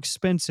to go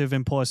expensive,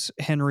 and plus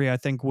Henry, I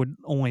think, would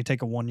only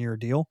take a 1-year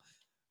deal.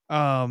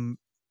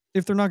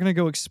 If they're not going to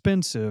go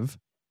expensive,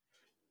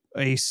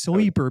 a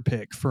sleeper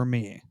pick for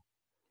me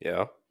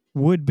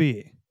would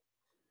be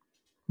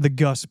the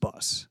Gus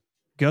Bus,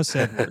 Gus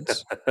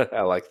Edwards.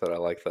 I like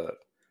that.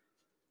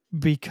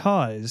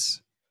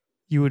 Because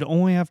you would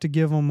only have to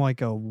give him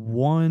like a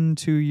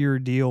 1-2 year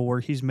deal where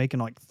he's making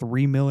like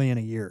 $3 million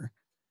a year.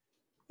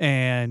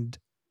 And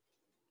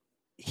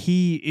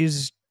he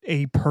is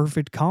a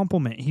perfect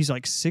complement. He's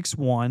like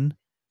 6'1".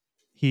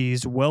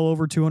 He's well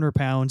over 200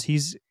 pounds.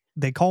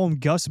 They call him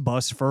Gus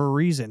Bus for a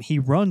reason. He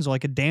runs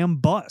like a damn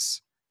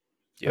bus.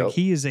 Yep. Like,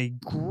 he is a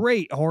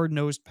great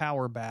hard-nosed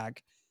power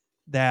back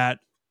that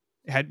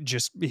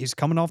he's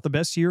coming off the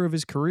best year of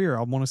his career.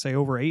 I want to say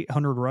over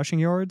 800 rushing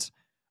yards,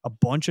 a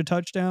bunch of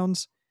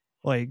touchdowns.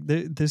 Like,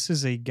 this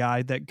is a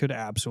guy that could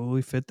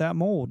absolutely fit that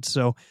mold.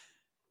 So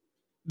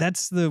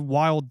that's the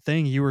wild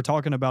thing. You were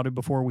talking about it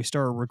before we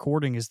started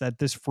recording, is that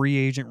this free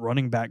agent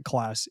running back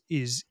class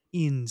is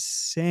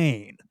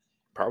insane.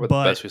 Probably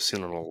the best we've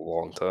seen in a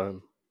long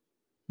time.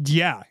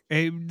 Yeah,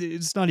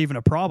 it's not even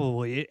a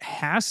probably. It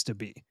has to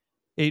be.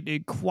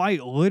 It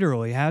quite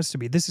literally has to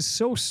be. This is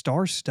so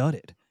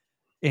star-studded.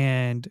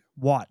 And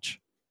watch,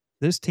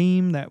 this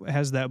team that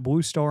has that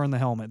blue star in the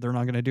helmet, they're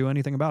not going to do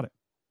anything about it.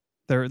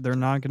 They're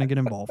not going to get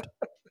involved.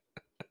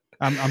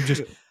 I'm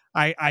just,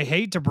 I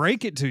hate to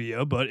break it to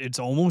you, but it's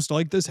almost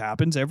like this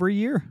happens every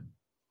year.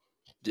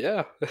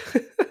 Yeah.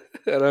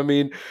 And I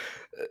mean,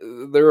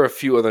 there are a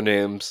few other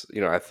names,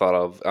 I thought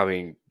of. I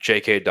mean,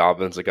 J.K.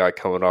 Dobbins, a guy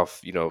coming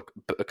off,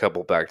 a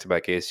couple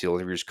back-to-back ACL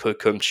injuries, could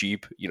come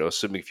cheap,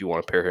 assuming if you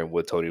want to pair him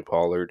with Tony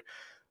Pollard.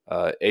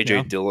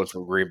 A.J. Dillon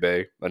from Green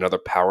Bay, another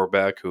power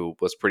back who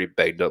was pretty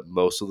banged up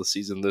most of the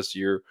season this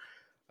year.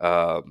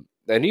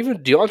 And even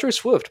DeAndre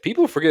Swift.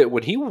 People forget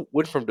when he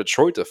went from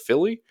Detroit to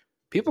Philly,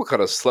 people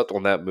kind of slept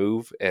on that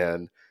move.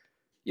 And,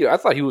 I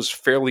thought he was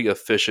fairly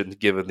efficient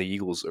given the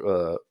Eagles'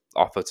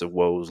 offensive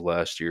woes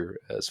last year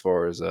as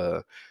far as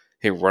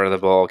him running the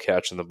ball,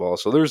 catching the ball.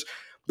 So there's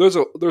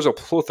a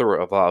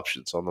plethora of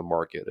options on the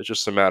market. It's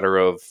just a matter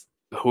of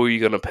who are you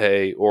going to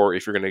pay, or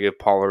if you're going to give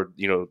Pollard,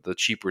 the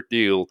cheaper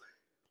deal,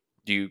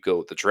 do you go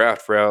with the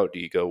draft route? Do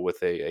you go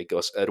with a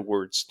Gus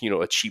Edwards,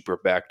 a cheaper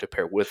back to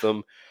pair with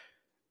him?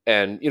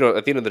 And,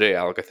 at the end of the day,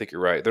 Alec, I think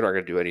you're right. They're not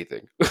going to do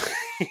anything.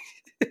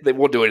 They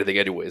won't do anything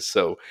anyways.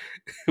 So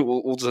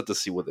we'll just have to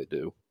see what they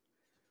do.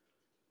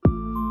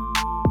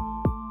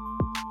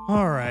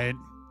 All right.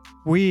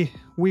 We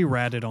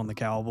ratted on the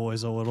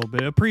Cowboys a little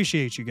bit.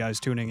 Appreciate you guys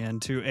tuning in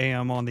to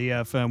AM on the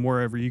FM,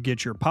 wherever you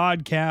get your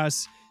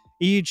podcasts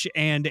each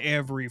and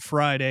every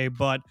Friday.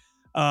 But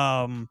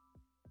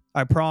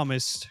I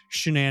promised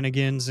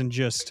shenanigans and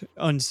just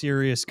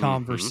unserious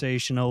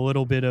conversation, a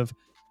little bit of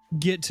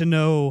get to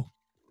know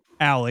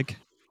Alec.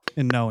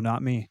 And no,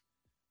 not me.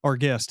 Our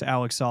guest,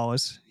 Alec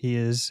Salas. He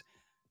is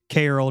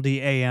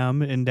KRLD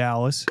AM in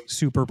Dallas,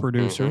 super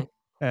producer,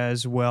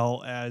 as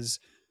well as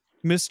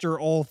Mr.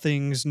 All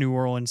Things New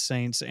Orleans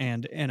Saints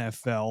and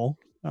NFL,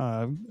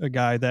 a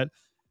guy that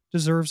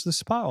deserves the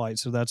spotlight.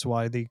 So that's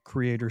why the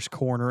Creators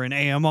Corner and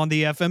AM on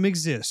the FM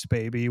exists,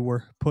 baby.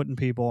 We're putting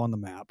people on the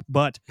map.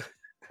 But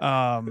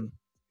we're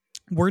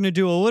going to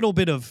do a little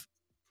bit of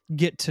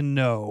get to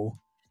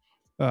know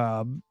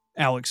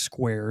Alec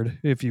Squared,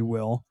 if you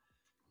will.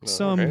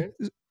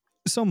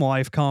 Some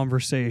life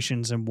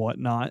conversations and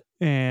whatnot.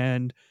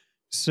 And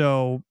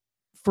so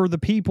for the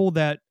people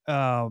that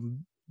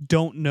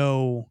don't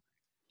know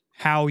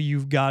how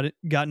you've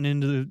gotten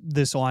into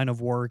this line of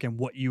work and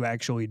what you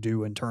actually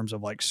do in terms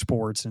of like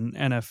sports and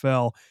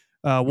NFL.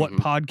 What Hmm.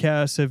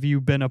 podcasts have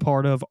you been a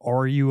part of?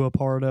 Are you a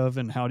part of?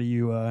 And how do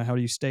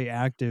you stay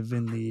active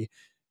in the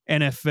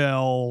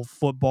NFL,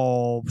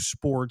 football,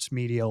 sports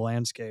media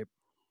landscape?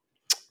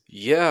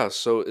 Yeah,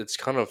 so it's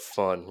kind of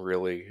fun,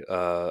 really.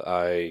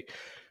 I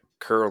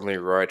currently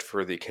write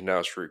for the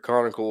Canal Street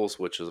Chronicles,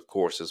 which is, of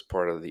course, is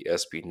part of the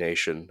SB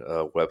Nation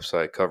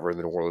website covering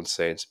the New Orleans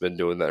Saints. Been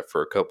doing that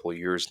for a couple of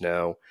years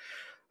now.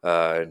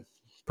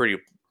 Pretty,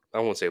 I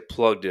won't say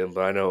plugged in,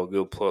 but I know a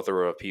good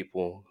plethora of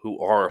people who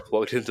are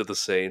plugged into the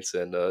Saints,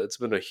 and it's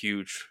been a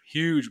huge,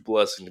 huge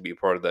blessing to be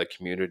part of that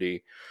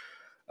community.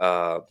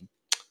 Uh,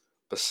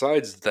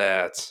 Besides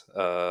that,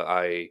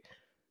 I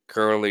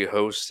currently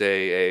host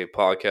a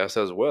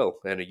podcast as well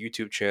and a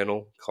YouTube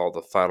channel called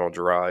The Final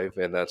Drive,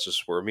 and that's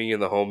just where me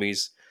and the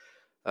homies,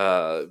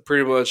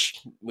 pretty much,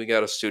 we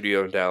got a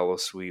studio in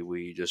Dallas.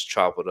 We just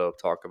chop it up,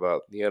 talk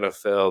about the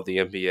NFL, the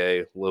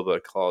NBA, a little bit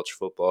of college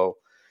football,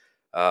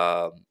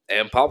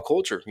 and pop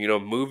culture. You know,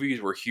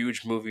 movies. We're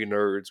huge movie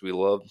nerds. We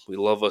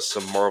love us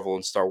some Marvel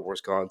and Star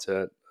Wars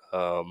content.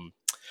 Um,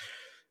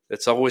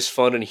 it's always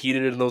fun and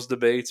heated in those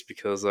debates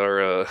because our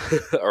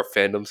our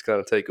fandoms kind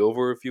of take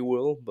over, if you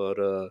will. But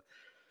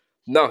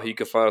no, you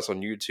can find us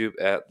on YouTube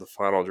at The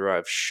Final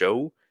Drive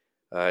Show.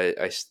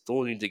 I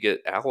still need to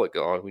get Alec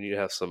on. We need to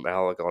have some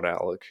Alec on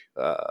Alec.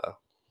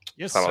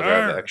 Yes, Final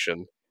Drive sir.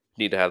 action.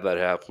 Need to have that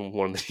happen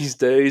one of these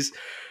days.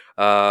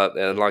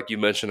 And like you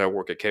mentioned, I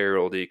work at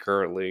KRLD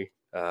currently.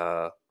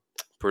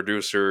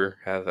 Producer.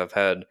 I've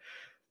had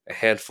a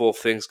handful of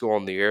things go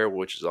on the air,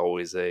 which is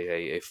always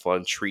a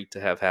fun treat to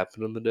have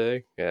happen in the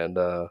day. And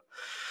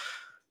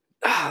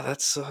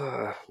that's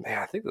man,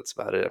 I think that's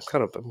about it.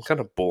 I'm kind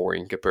of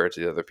boring compared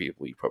to the other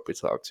people you probably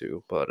talk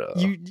to, but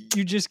You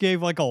just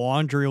gave like a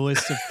laundry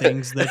list of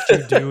things that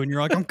you do, and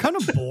you're like, I'm kind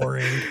of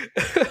boring.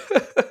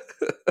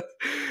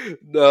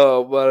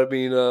 No, but I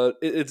mean,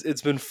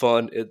 it's been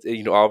fun.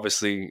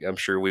 Obviously, I'm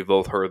sure we've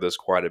both heard this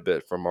quite a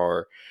bit from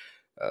our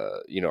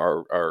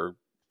our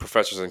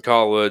professors in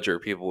college or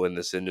people in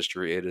this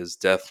industry. It is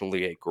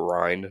definitely a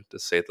grind, to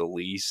say the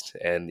least,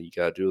 and you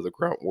got to do the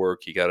grunt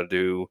work. You got to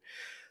do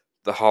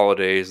the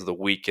holidays, the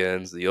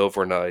weekends, the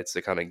overnights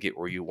to kind of get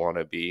where you want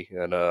to be.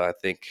 And I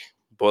think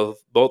both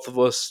of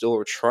us still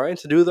are trying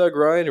to do that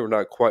grind. We're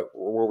not quite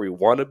where we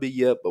want to be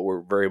yet, but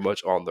we're very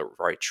much on the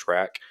right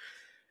track.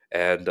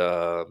 And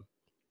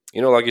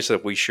like you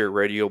said, we share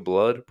radio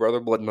blood, brother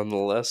blood,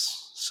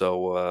 nonetheless.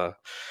 So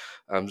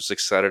I'm just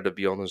excited to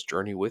be on this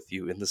journey with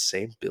you in the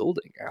same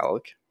building,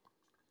 Alec.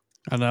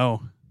 I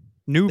know.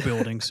 New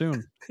building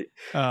soon. Hey,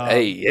 Um,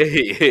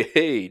 hey, hey,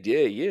 hey, yeah,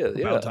 yeah,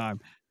 about yeah. time.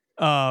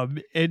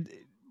 It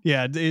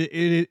yeah,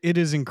 it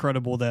is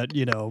incredible that,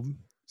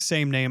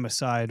 same name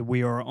aside,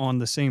 we are on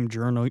the same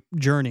journey,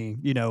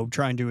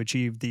 trying to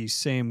achieve the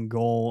same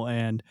goal.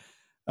 And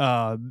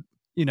uh,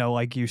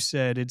 like you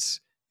said, it's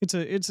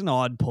an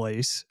odd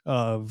place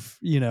of,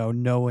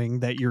 knowing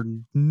that you're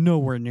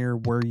nowhere near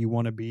where you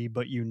want to be,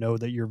 but you know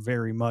that you're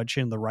very much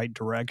in the right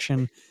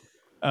direction.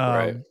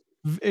 Right. um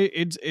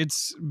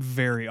it's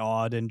very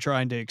odd, and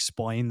trying to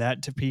explain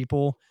that to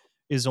people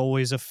is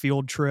always a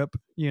field trip,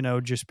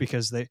 just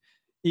because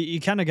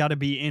you kind of got to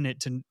be in it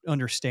to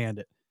understand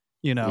it,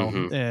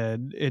 Mm-hmm.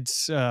 and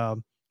it's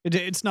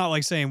not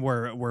like saying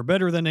we're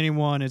better than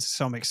anyone, it's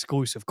some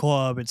exclusive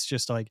club. It's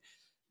just like,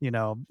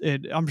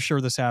 I'm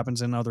sure this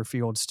happens in other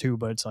fields too,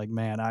 but it's like,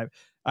 man,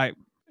 I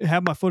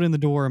have my foot in the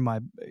door, and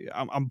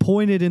I'm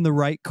pointed in the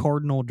right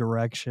cardinal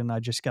direction. I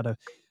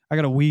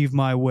gotta weave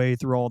my way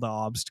through all the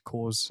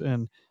obstacles,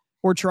 and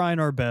we're trying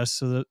our best.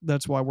 So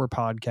that's why we're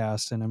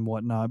podcasting and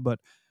whatnot, but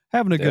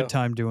having a good Yeah.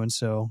 time doing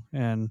so.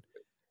 And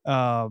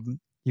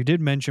you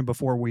did mention,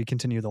 before we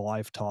continue the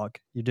live talk,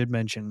 you did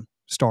mention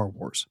Star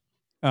Wars.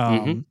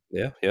 Mm-hmm. Um,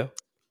 Yeah. Yeah.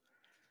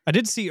 I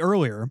did see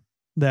earlier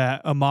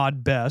that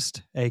Ahmad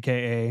Best,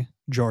 aka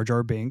Jar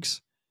Jar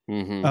Binks,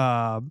 Mm-hmm.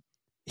 uh,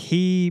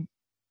 he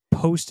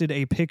posted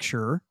a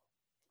picture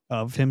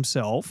of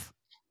himself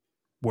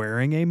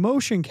wearing a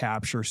motion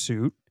capture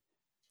suit,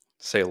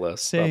 Say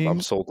less. I'm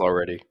saying sold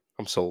already.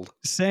 I'm sold.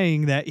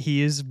 saying that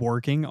he is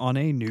working on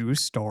a new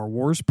Star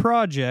Wars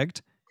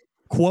project.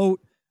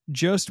 Quote,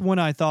 just when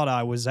I thought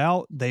I was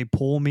out, they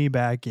pull me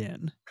back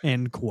in.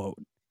 End quote.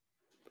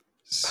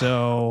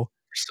 So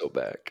We're still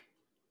back.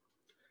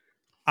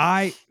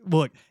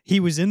 he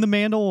was in The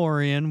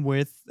Mandalorian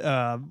with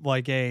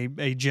like a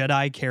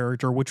Jedi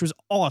character, which was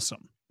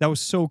awesome. That was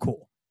so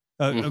cool.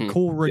 A Mm-hmm.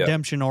 cool Yeah.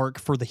 redemption arc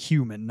for the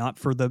human, not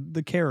for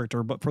the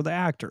character, but for the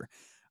actor.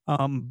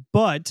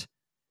 But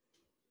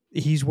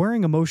he's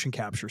wearing a motion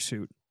capture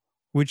suit,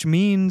 which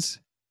means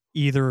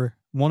either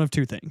one of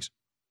two things: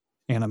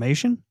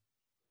 animation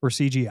or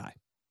CGI.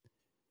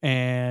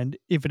 And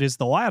if it is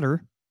the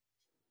latter,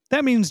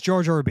 that means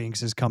Jar Jar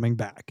Binks is coming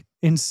back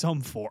in some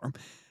form.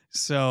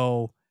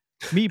 So,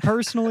 me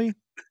personally,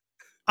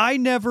 I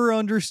never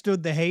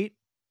understood the hate.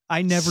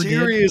 I never did.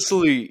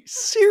 Seriously.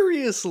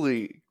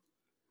 Seriously.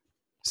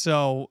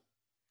 So,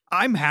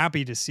 I'm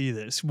happy to see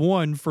this.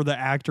 One, for the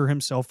actor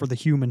himself, for the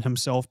human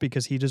himself,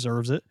 because he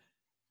deserves it.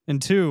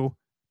 And two,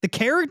 the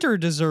character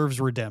deserves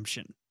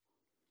redemption.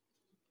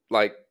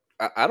 Like,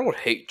 I don't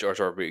hate Jar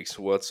Jar Binks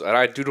and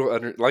I do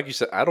don't like you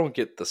said, I don't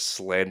get the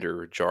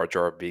slander Jar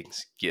Jar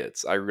Binks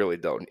gets. I really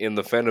don't. In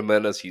the Phantom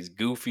Menace, he's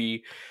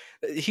goofy.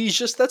 He's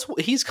just that's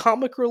what he's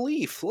comic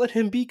relief. Let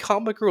him be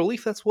comic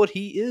relief. That's what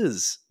he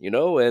is,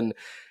 And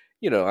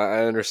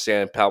I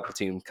understand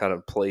Palpatine kind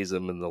of plays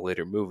him in the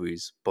later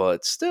movies,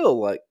 but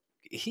still, like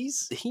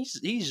he's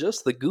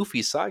just the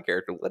goofy side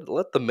character.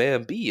 Let the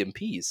man be in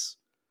peace.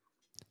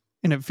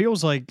 And it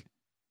feels like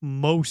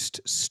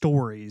most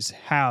stories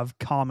have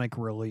comic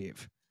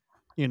relief,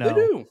 They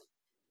do.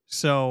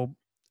 So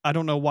I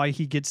don't know why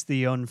he gets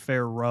the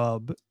unfair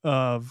rub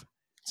of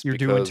It's you're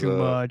doing because too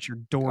much, you're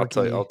I'll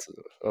tell you dorky.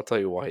 I'll tell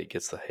you why he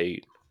gets the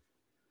hate.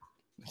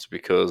 It's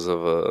because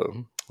of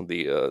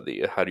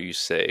the how do you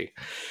say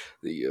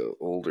the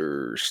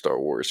older Star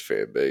Wars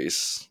fan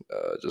base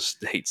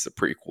just hates the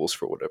prequels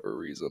for whatever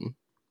reason.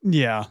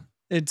 Yeah.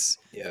 It's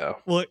Yeah,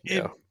 well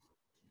yeah.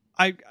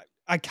 I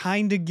I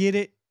kind of get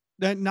it.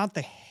 Not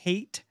the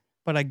hate,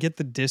 but I get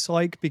the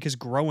dislike because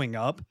growing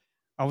up,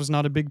 I was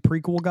not a big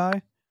prequel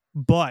guy.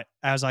 But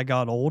as I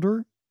got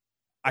older,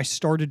 I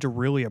started to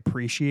really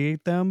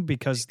appreciate them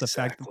because the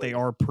fact that they Exactly.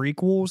 are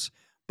prequels,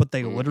 but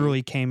they Hmm.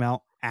 literally came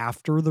out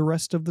after the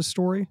rest of the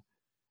story.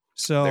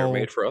 They're So,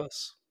 made for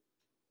us.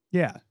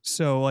 yeah.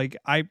 So, like,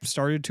 I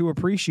started to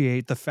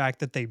appreciate the fact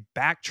that they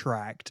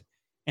backtracked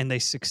and they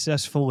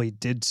successfully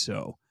did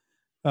so.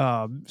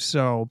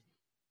 So,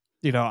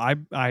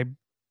 I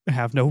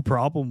have no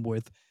problem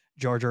with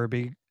Jar Jar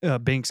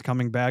Binks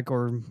coming back,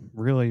 or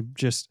really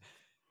just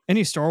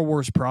any Star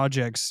Wars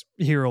projects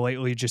here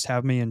lately just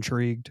have me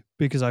intrigued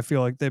because I feel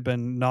like they've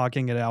been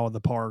knocking it out of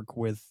the park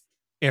with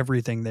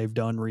everything they've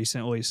done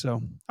recently.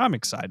 So I'm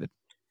excited.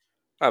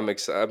 I'm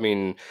excited. I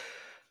mean,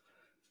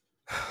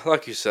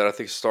 like you said, I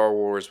think Star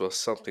Wars was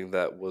something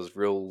that was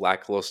real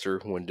lackluster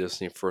when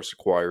Disney first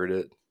acquired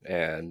it.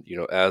 And,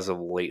 as of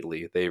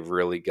lately, they've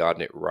really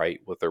gotten it right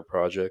with their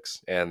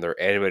projects and their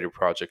animated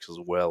projects as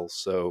well.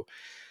 So,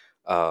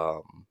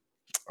 um,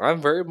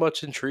 I'm very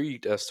much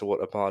intrigued as to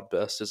what Ahmad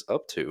Best is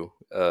up to,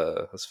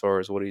 as far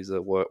as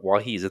what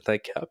why he's in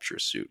that capture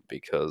suit.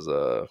 Because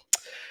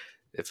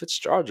if it's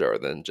Jar Jar,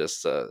 then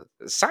just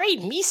sign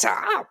Misa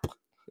up,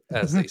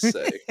 as they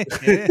say.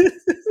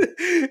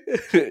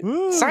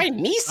 Woo,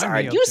 Sign sign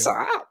me Misa, up too.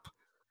 Yusa up.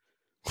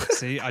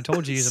 See, I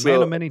told you he's a man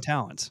So, of many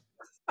talents.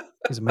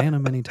 He's a man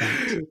of many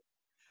talents.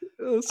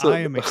 I so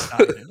am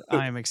excited.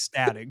 I am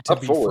ecstatic, to I'm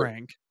be for it.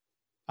 frank.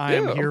 I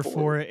am Yeah, I'm here for it.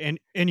 for it.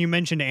 And you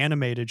mentioned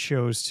animated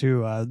shows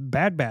too.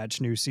 Bad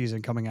Batch new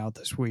season coming out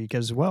this week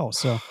as well.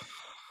 So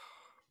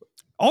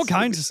all It's gonna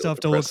be kinds of so stuff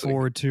to look depressing.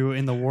 forward to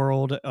in the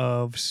world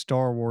of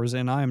Star Wars,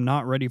 and I am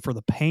not ready for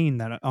the pain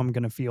that I'm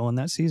going to feel in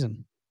that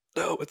season.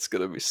 No, it's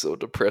gonna be so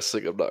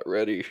depressing. I'm not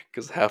ready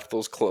because half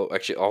those clones,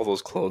 actually, all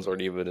those clones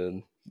aren't even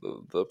in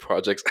the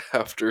projects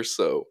after.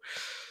 So,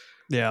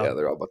 Yeah, yeah,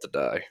 they're all about to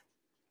die.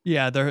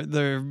 yeah.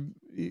 They're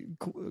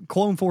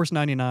Clone Force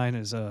 99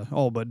 is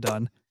all but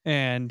done,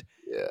 and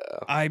Yeah.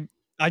 I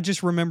I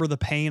just remember the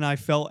pain I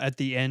felt at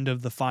the end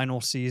of the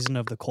final season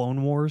of the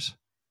Clone Wars.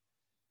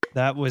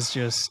 That was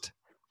just,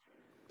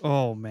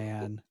 oh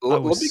man, I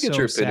was Let me get so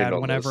your opinion sad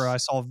on whenever I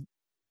this. saw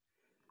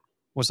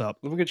what's up.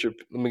 Let me get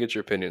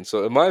your opinion.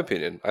 So, in my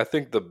opinion, I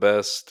think the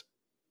best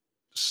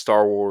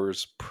Star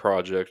Wars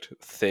project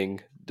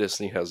thing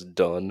Disney has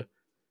done.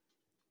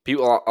 A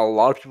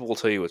lot of people will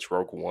tell you it's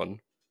Rogue One.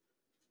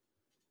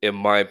 In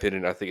my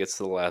opinion, I think it's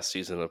the last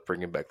season of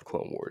bringing back the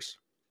Clone Wars.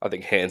 I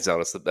think hands down,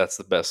 that's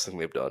the best thing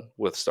they've done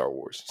with Star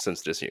Wars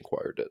since Disney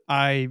acquired it.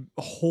 I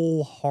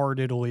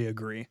wholeheartedly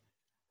agree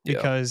Yeah.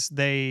 because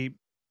they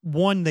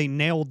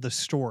nailed the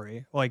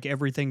story. Like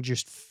everything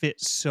just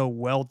fits so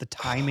well. The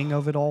timing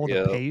of it all, the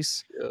Yep.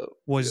 pace Yep.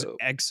 was Yep.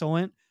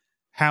 excellent.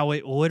 How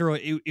it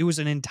was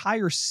an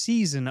entire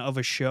season of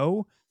a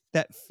show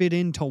that fit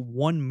into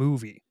one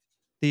movie.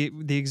 The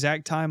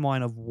exact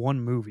timeline of one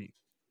movie.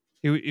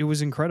 It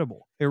was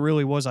incredible. It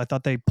really was. I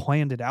thought they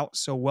planned it out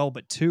so well,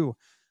 but two,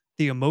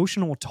 the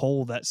emotional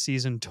toll that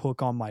season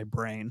took on my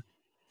brain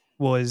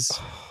was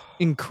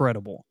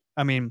incredible.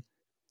 I mean,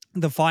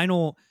 the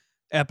final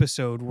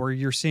episode where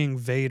you're seeing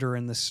Vader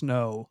in the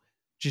snow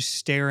just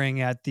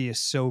staring at the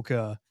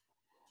Ahsoka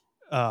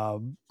uh,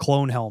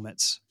 clone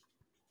helmets.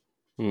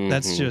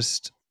 That's Mm-hmm.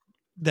 just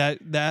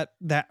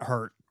that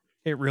hurt.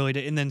 It really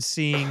did. And then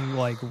seeing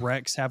like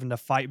Rex having to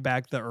fight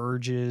back the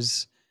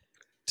urges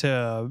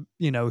to,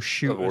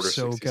 shoot Of Order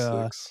Ahsoka.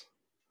 66.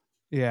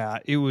 Yeah,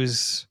 it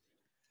was,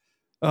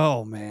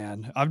 oh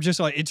man. I'm just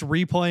like, it's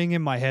replaying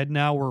in my head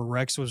now where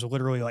Rex was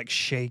literally like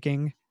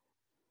shaking.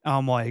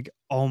 I'm like,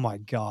 oh my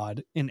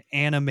God, an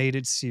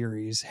animated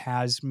series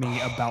has me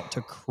about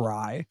to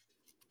cry.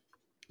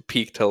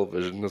 Peak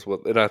television is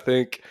what, and I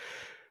think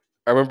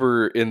I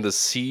remember in the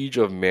Siege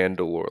of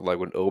Mandalore, like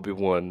when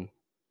Obi-Wan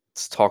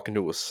is talking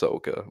to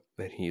Ahsoka,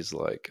 and he's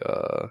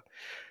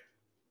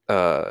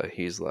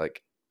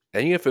like,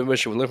 any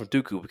information we learn from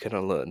Dooku, we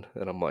cannot learn.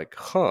 And I'm like,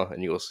 huh?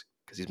 And he goes,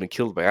 because he's been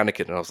killed by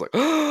Anakin. And I was like,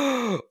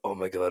 oh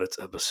my god, it's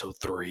episode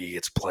 3.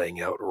 It's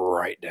playing out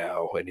right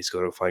now. And he's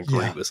going to find Yeah.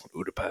 Grievous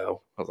on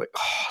Utapau. I was like,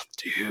 oh,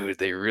 dude,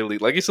 they really,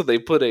 like you said, they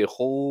put a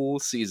whole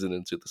season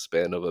into the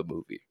span of a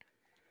movie.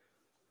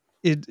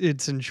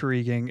 It's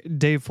intriguing.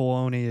 Dave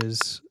Filoni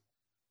is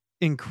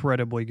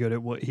incredibly good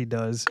at what he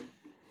does.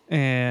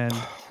 And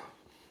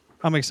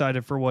I'm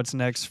excited for what's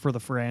next for the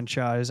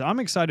franchise. I'm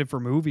excited for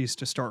movies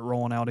to start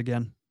rolling out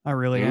again. I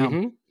really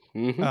am.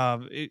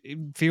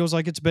 It feels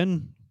like it's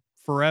been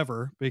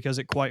forever because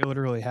it quite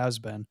literally has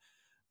been.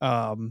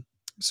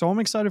 So I'm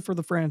excited for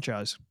the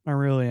franchise. I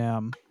really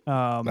am.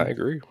 I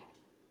agree.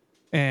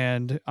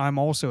 And I'm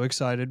also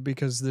excited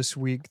because this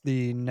week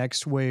the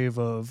next wave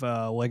of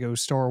Lego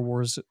Star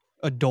Wars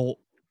adult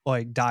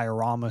like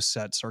diorama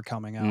sets are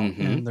coming out,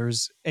 and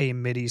there's a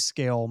MIDI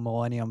scale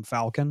Millennium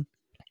Falcon,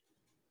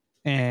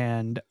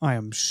 and I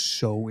am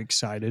so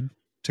excited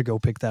to go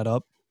pick that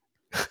up.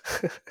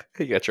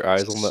 You got your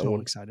eyes on that So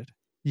one. excited.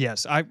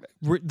 Yes,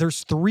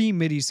 there's 3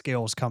 MIDI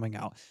scales coming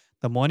out: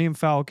 the Millennium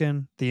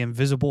Falcon, the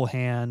Invisible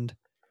Hand,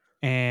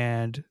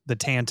 and the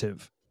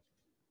Tantive.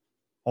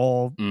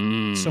 All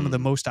some of the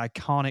most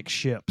iconic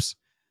ships.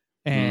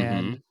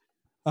 And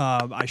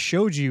I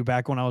showed you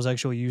back when I was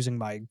actually using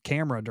my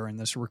camera during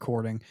this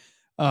recording.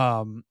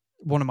 One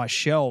of my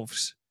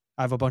shelves,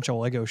 I have a bunch of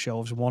Lego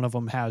shelves. One of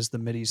them has the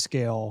MIDI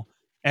scale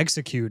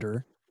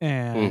Executor,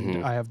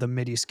 and I have the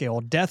MIDI scale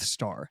Death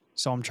Star.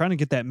 So I'm trying to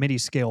get that MIDI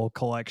scale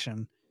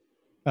collection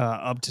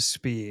up to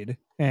speed.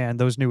 And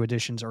those new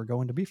additions are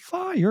going to be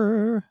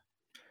fire.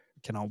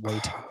 Cannot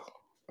wait.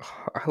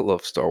 I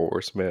love Star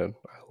Wars, man.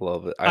 I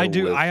love it. I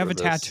do. live I have for a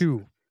this.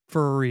 tattoo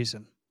for a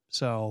reason.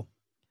 So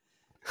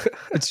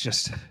it's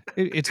just,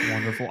 it's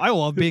wonderful. I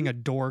love being a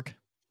dork.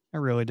 I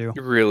really do.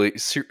 Really,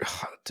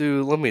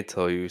 dude, let me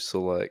tell you.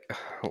 So, like,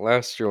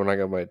 last year when I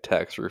got my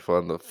tax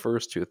refund, the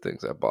first 2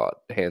 things I bought,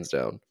 hands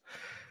down,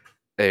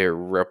 a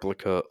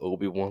replica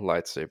Obi-Wan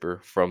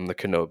lightsaber from the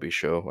Kenobi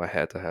show. I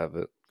had to have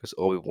it because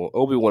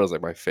Obi-Wan is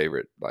like my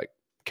favorite like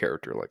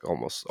character, like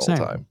almost all Same.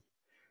 time.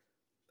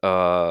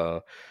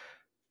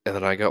 And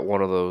then I got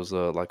one of those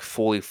like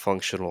fully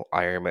functional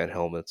Iron Man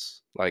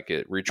helmets. Like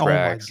it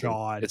retracts, and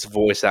God. it's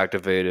voice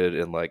activated,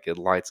 and like it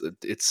lights.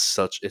 It's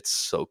so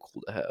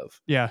cool to have.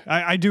 Yeah,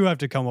 I do have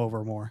to come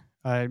over more.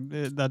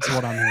 That's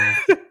what I'm hearing.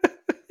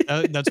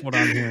 That's what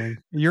I'm hearing.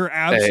 You're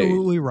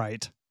absolutely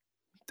right.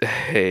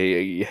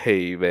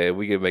 Hey, man,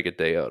 we can make a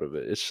day out of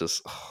it. It's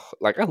just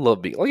like I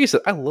love being, like you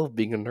said, I love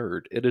being a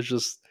nerd. It is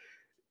just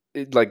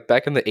like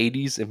back in the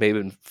 80s, it may have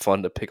been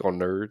fun to pick on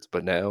nerds,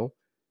 but now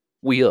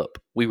we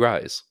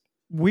rise.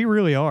 We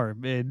really are.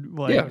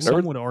 Like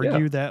some would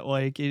argue yeah. that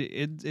like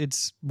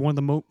it's one of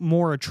the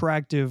more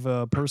attractive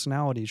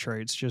personality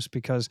traits, just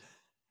because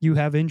you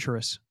have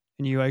interests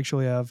and you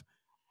actually have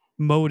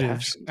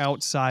motives Passions.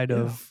 outside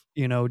of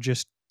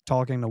just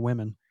talking to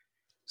women.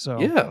 So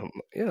yeah,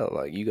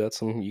 like you got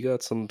something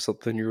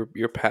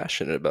you're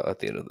passionate about at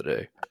the end of the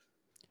day.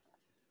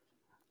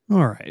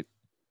 All right.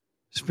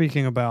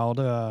 Speaking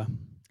about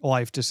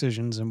life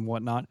decisions and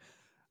whatnot,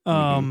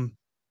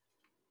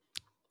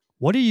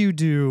 what do you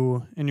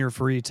do in your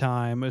free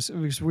time?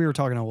 Because we were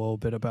talking a little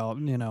bit about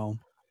the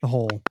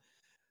whole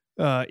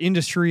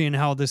industry and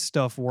how this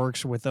stuff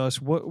works with us.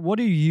 What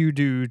do you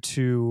do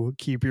to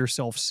keep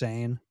yourself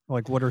sane?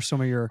 Like, what are some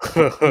of your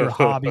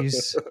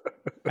hobbies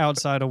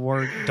outside of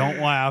work? Don't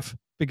laugh,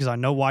 because I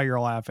know why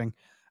you're laughing.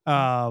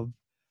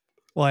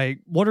 Like,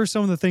 what are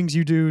some of the things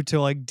you do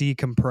to like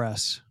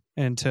decompress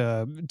and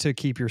to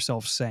keep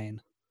yourself sane?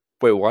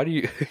 Wait, why do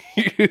you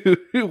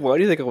why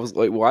do you think I was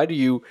like,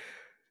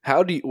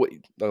 how do you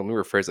wait, let me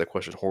rephrase that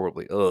question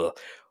horribly.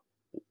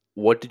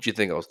 What did you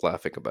think I was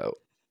laughing about?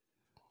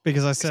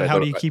 Because I said, how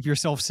do you keep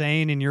yourself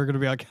sane? And you're going to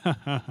be like,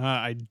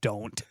 I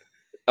don't.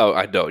 Oh,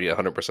 I don't. Yeah,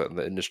 100%.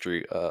 The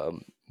industry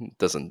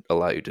doesn't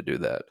allow you to do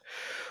that.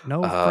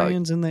 No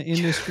friends in the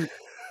industry.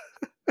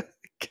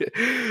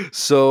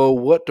 So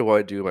what do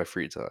I do in my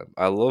free time?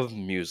 I love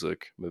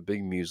music. I'm a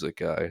big music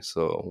guy.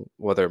 So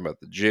whether I'm at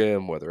the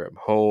gym, whether I'm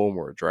home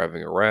or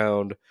driving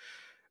around,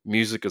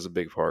 music is a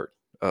big part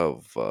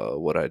of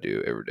what I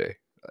do every day.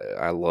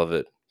 I love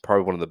it.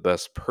 Probably one of the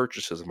best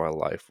purchases of my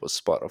life was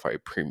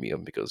Spotify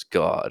Premium, because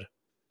God,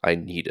 I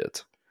need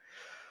it.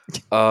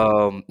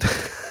 Other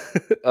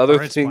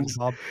Right, things.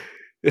 SpongeBob.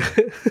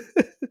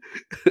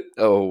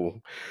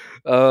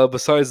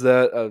 Besides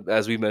that,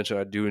 as we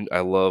mentioned,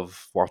 I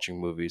love watching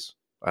movies.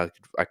 I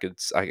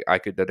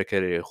could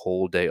dedicate a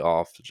whole day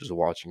off to just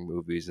watching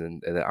movies,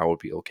 and I would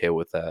be okay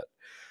with that.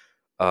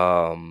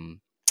 Um,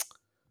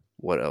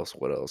 what else?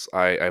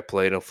 I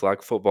play in a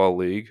flag football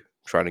league.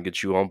 Trying to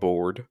get you on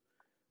board.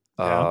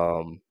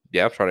 Yeah.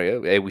 Yeah, I'm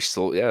trying to. Hey, we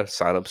still,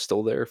 sign up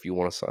still there if you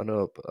want to sign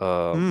up.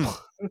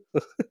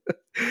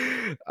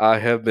 I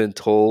have been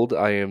told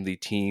I am the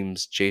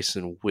team's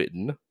Jason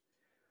Witten.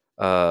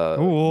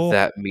 Cool.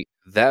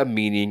 That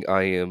meaning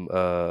I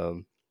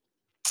am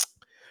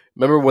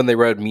Remember when they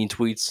read mean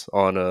tweets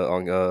on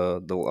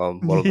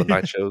the one of the Yeah,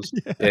 night shows?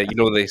 Yeah, yeah, you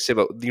know what they say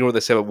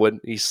about Wooden?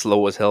 He's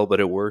slow as hell, but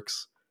it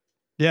works.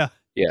 yeah.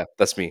 Yeah,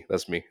 that's me.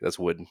 That's me. That's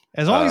Wooden.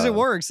 As long as it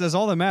works, that's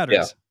all that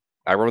Yeah, matters.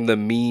 I run the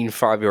mean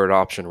 5 yard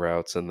option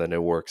routes, and then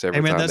it works Hey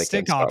every man, time. that They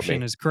can't stick stop me.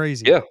 option is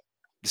crazy. Yeah,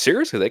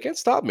 seriously, they can't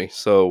stop me.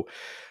 So,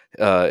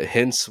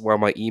 hence why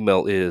my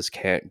email is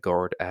can't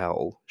guard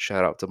Al.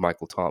 Shout out to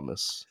Michael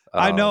Thomas.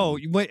 I know.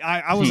 Wait,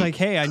 I was like,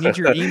 hey, I need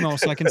your email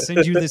so I can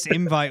send you this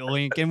invite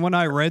link. And when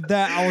I read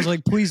that, I was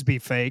like, please be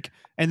fake.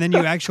 And then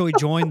you actually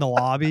joined the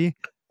lobby,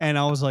 and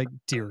I was like,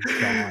 dear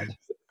God.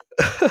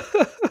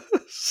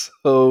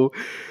 So,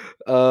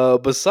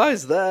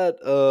 besides that,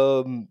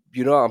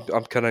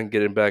 I'm kind of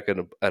getting back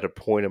at a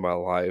point in my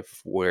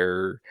life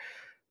where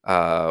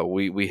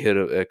we hit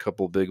a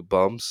couple big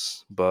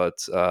bumps, but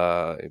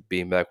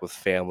being back with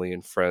family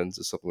and friends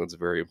is something that's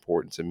very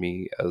important to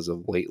me as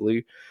of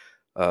lately.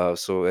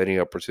 So any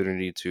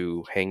opportunity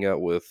to hang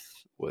out with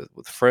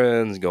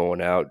friends,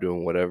 going out,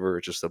 doing whatever,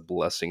 it's just a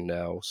blessing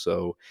now.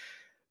 So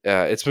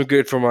yeah, it's been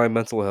good for my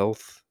mental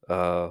health,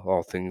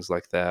 all things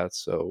like that.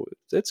 So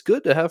it's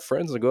good to have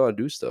friends and go out and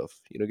do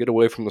stuff. Get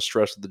away from the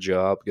stress of the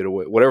job, get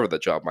away whatever the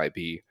job might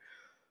be.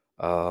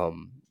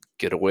 Um,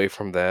 get away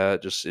from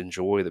that. Just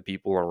enjoy the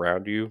people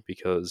around you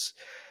because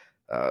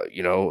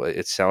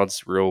it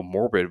sounds real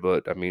morbid,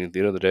 but I mean, at the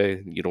end of the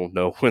day, you don't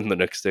know when the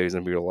next day is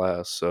gonna be your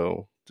last.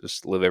 So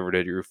just live every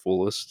day to your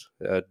fullest.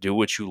 Do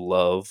what you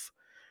love,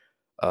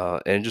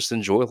 and just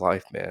enjoy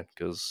life, man.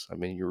 Because I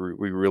mean,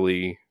 we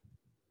really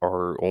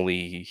are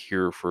only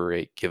here for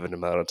a given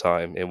amount of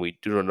time, and we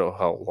do not know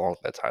how long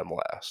that time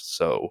lasts.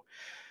 So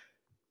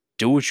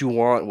do what you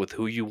want with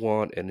who you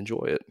want and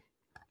enjoy it.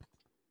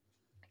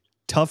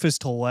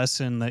 Toughest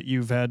lesson that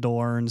you've had to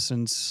learn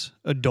since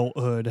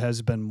adulthood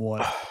has been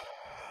what?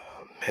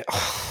 Man,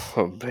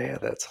 oh man,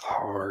 that's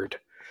hard.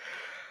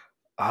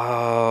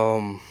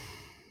 Um,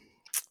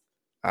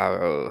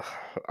 Uh,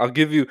 I'll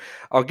give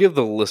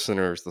the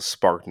listeners the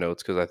spark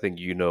notes because I think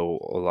you know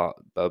a lot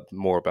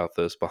more about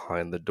this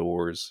behind the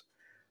doors.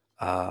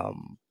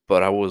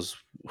 But I was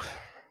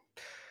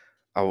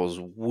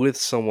with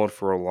someone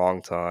for a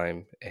long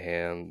time,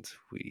 and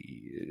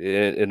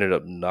it ended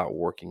up not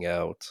working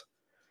out.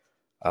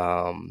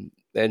 And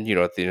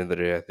at the end of the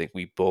day, I think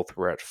we both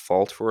were at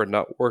fault for it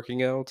not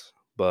working out.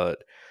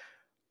 But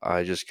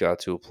I just got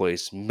to a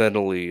place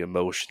mentally,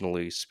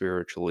 emotionally,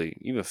 spiritually,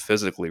 even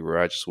physically where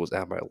I just was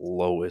at my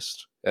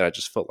lowest and I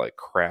just felt like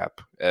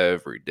crap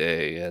every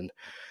day. And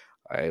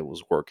I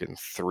was working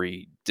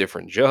three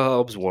different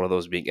jobs, one of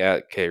those being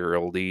at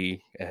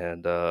KRLD,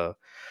 and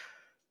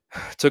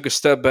took a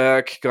step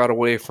back, got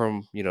away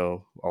from,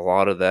 a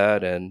lot of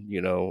that. And,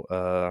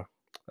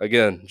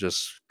 again,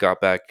 just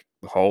got back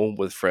home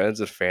with friends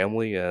and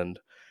family. And,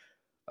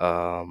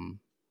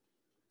 um,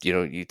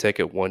 you take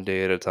it one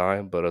day at a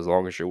time, but as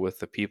long as you're with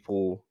the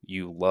people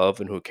you love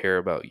and who care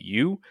about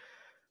you,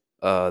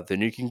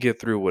 then you can get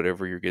through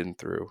whatever you're getting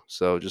through.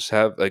 So just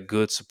have a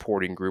good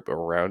supporting group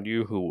around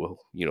you who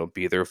will,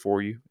 be there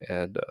for you,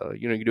 and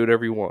you can do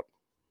whatever you want.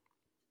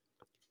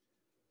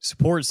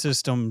 Support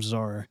systems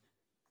are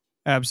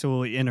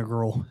absolutely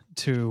integral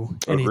to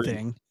Agreed.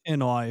 anything in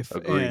life.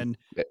 Agreed. And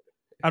A-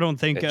 I don't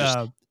think And just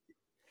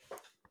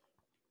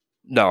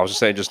no, I was just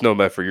saying, just know,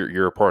 Matt, for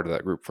you're a part of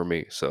that group for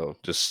me. So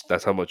just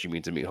that's how much you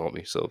mean to me,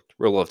 homie. So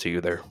real love to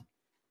you there.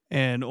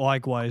 and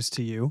likewise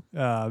to you.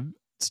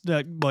 It's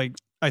not, like,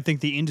 I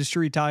think the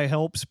industry tie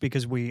helps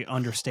because we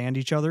understand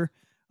each other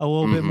a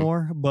little bit Hmm.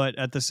 more. But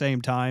at the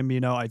same time,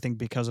 I think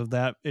because of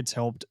that, it's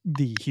helped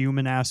the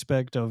human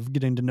aspect of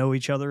getting to know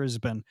each other has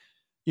been,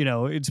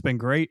 it's been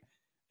great.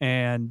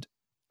 And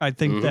I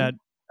think Hmm. that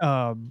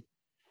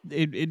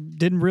it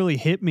didn't really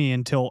hit me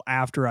until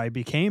after I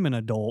became an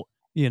adult,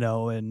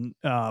 and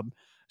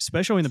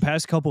especially in the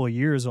past couple of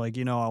years, like,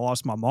 I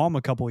lost my mom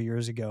a couple of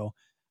years ago,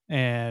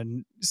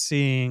 and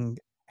seeing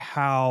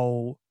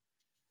how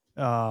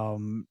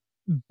um,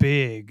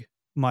 big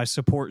my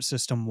support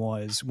system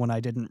was when I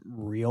didn't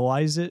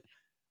realize it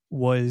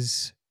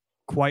was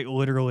quite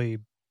literally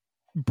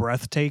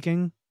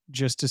breathtaking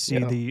just to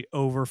see Yeah. the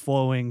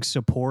overflowing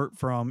support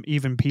from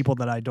even people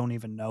that I don't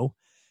even know.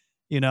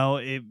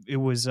 It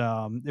was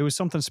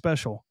something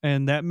special,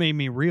 and that made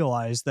me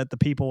realize that the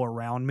people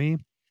around me,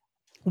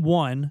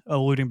 one,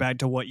 alluding back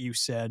to what you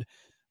said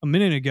a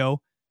minute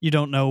ago, you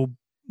don't know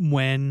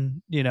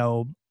when,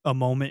 a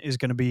moment is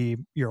going to be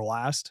your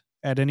last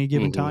at any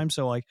given Hmm. time.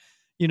 So, like,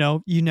 you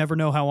never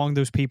know how long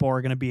those people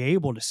are going to be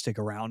able to stick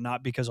around,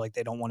 not because like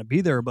they don't want to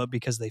be there, but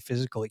because they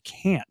physically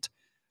can't.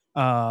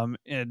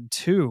 And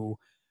two,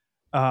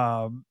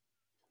 um,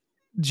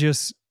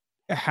 just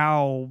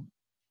how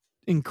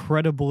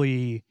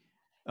incredibly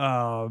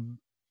uh,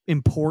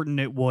 important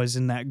it was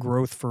in that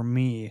growth for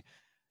me,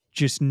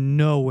 just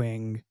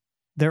knowing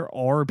there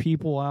are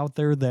people out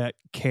there that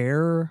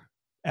care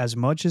as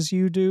much as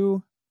you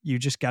do. You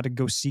just got to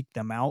go seek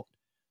them out.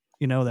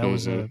 That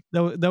was Hmm.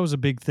 a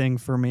big thing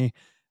for me.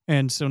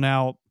 And so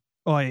now,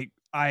 like,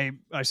 I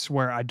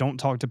swear I don't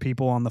talk to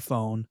people on the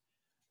phone.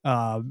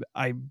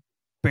 I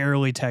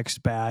barely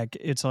text back.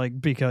 It's like,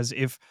 because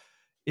if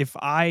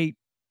I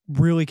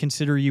really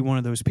consider you one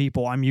of those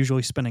people, I'm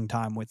usually spending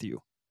time with you.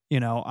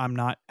 I'm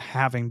not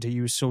having to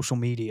use social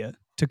media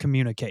to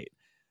communicate.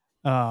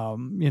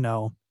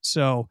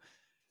 So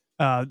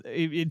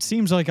it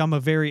seems like I'm a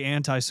very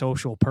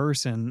antisocial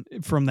person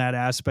from that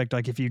aspect.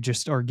 Like, if you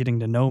just are getting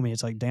to know me,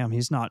 it's like, damn,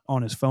 he's not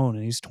on his phone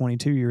and he's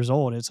 22 years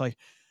old. It's like,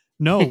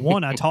 no,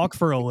 one, I talk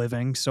for a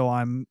living, so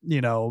I'm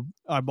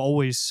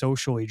always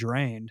socially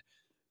drained.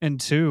 And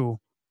two,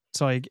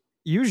 it's like,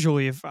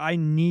 usually if I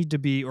need to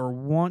be or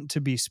want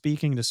to be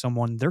speaking to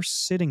someone, they're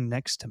sitting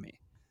next to me.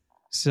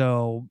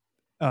 So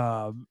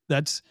uh,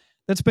 that's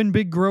been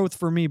big growth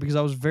for me, because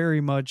I was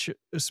very much,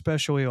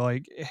 especially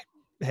like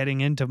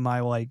heading into my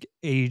like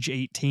age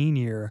 18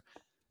 year,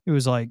 it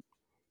was like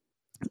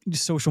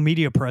social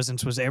media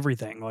presence was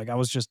everything. Like, I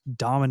was just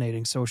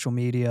dominating social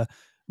media,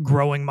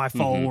 growing my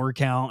Mm-hmm. follower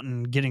count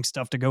and getting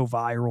stuff to go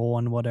viral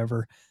and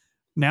whatever.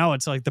 Now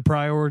it's like the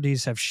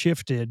priorities have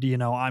shifted.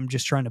 I'm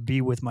just trying to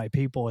be with my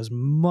people as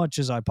much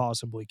as I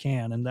possibly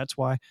can. And that's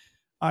why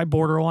I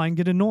borderline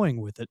get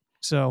annoying with it.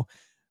 So,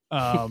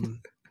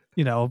 um,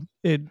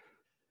 it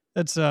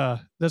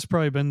that's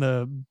probably been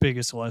the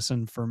biggest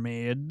lesson for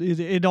me.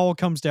 It all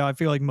comes down. I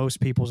feel like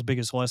most people's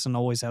biggest lesson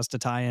always has to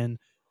tie in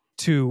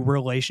to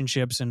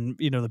relationships and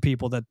the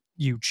people that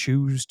you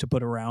choose to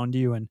put around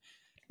you, and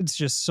it's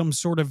just some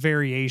sort of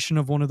variation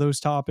of one of those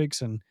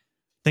topics. And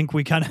I think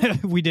we kind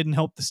of we didn't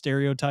help the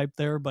stereotype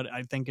there, but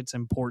I think it's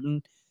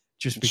important,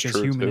 just It's because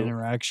true human too.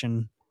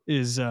 interaction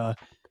is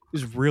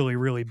really,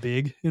 really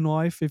big in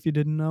life. If you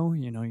didn't know,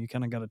 you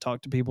kind of got to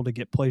talk to people to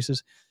get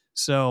places.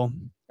 So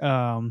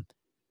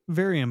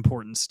very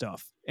important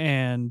stuff.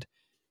 And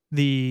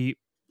the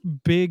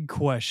big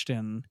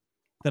question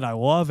that I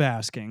love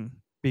asking,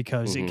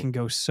 because it Mm-hmm. can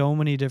go so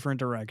many different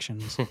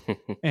directions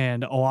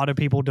and a lot of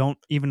people don't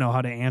even know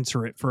how to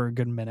answer it for a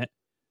good minute,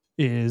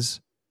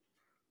 is,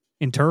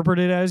 interpret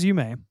it as you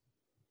may,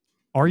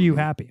 are you Mm-hmm.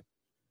 happy?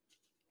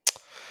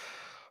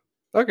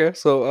 Okay,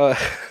 so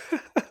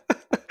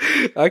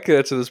I can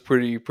answer this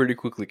pretty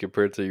quickly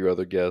compared to your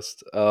other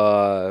guest.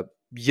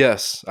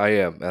 Yes, I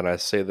am, and I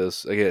say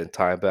this again,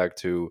 tying back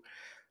to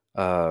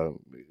uh,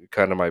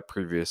 kind of my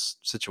previous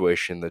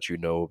situation that you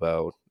know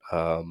about.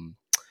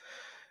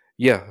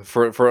 Yeah,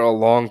 for a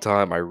long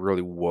time, I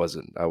really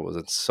wasn't. I was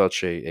in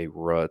such a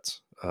rut,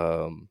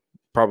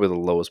 probably the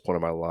lowest point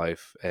of my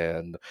life.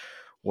 And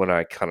when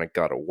I kind of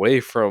got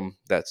away from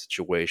that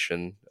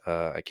situation,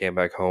 I came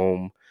back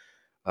home.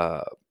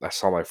 Uh, I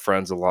saw my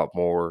friends a lot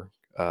more,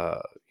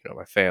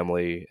 my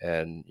family,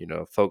 and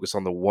focus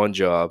on the one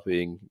job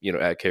being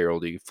at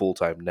KRLD full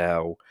time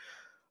now.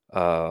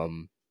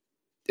 Um,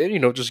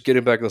 and just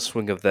getting back in the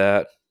swing of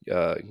that,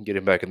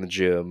 getting back in the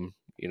gym,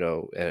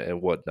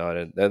 and whatnot.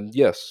 And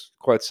yes,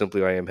 quite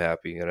simply, I am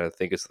happy, and I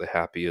think it's the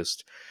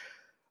happiest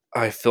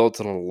I felt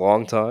in a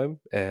long time.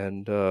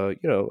 And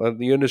and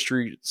the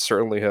industry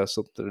certainly has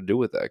something to do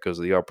with that, because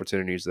of the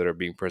opportunities that are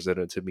being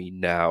presented to me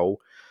now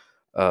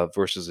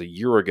versus a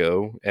year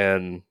ago.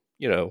 And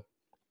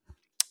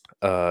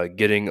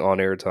getting on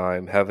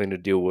airtime, having to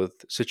deal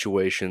with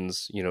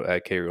situations,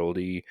 at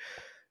KRLD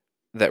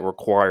that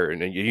require,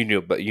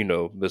 and but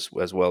this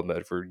as well,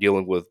 Med, for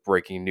dealing with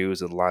breaking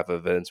news and live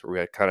events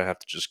where we kind of have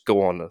to just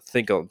go on,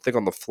 think on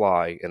the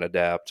fly and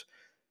adapt,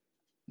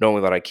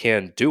 knowing that I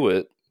can do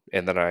it,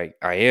 and that I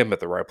am at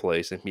the right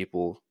place, and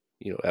people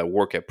at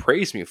work have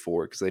praised me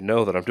for it because they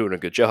know that I'm doing a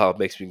good job.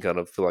 Makes me kind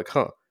of feel like,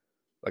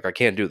 like I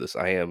can do this.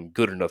 I am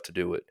good enough to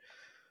do it.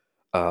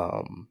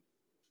 Um.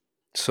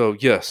 So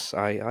yes,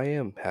 I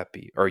am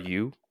happy. Are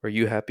you? Are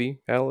you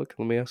happy, Alec?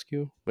 Let me ask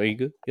you. Are you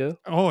good? Yeah.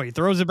 Oh, he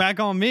throws it back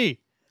on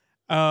me.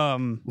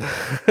 Um,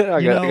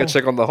 I you got know,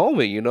 check on the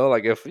homie.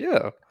 Like if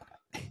yeah.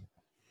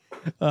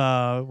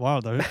 wow,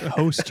 the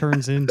host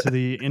turns into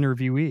the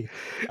interviewee.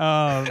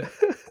 Uh,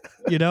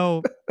 you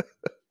know,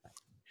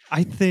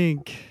 I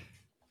think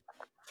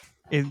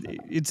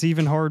it's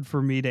even hard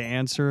for me to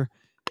answer.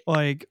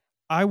 Like,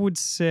 I would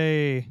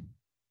say,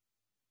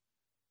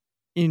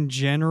 in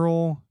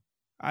general,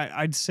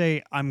 I'd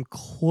say I'm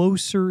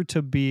closer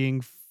to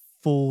being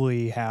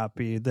fully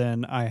happy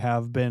than I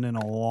have been in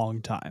a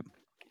long time.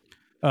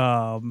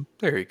 Um,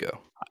 There you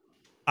go.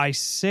 I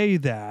say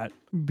that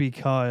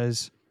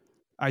because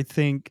I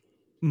think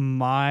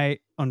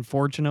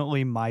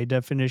unfortunately, my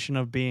definition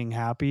of being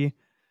happy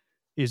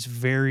is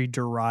very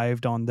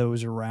derived on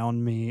those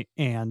around me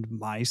and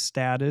my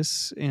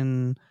status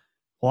in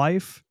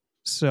life.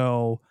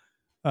 So,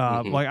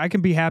 Mhm. like, I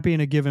can be happy in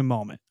a given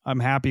moment. I'm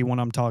happy when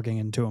I'm talking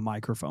into a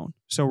microphone.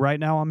 So right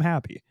now I'm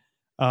happy.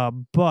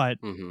 But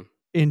Mhm.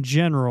 in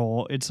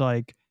general, it's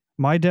like,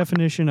 my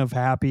definition of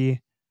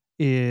happy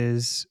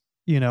is,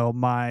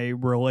 my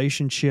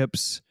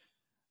relationships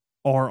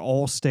are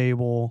all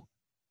stable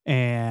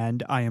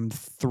and I am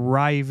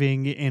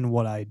thriving in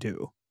what I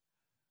do.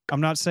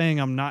 I'm not saying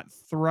I'm not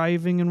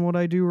thriving in what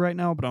I do right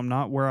now, but I'm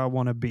not where I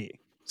want to be.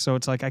 So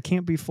it's like, I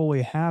can't be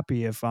fully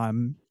happy if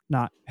I'm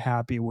not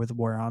happy with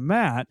where I'm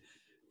at.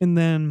 And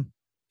then,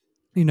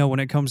 when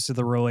it comes to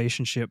the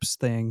relationships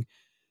thing,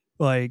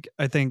 Like,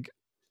 I think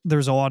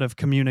there's a lot of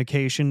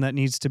communication that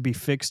needs to be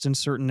fixed in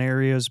certain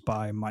areas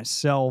by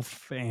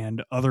myself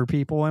and other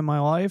people in my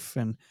life.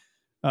 And,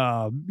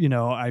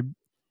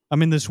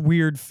 I'm in this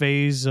weird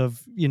phase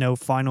of,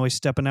 finally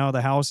stepping out of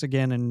the house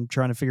again and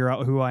trying to figure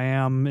out who I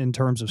am in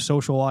terms of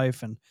social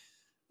life. And,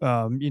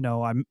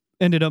 I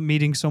ended up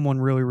meeting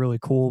someone really, really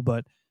cool,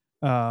 but,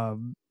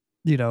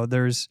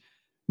 there's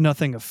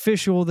nothing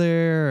official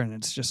there. And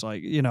it's just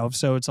like,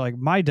 so it's like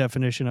my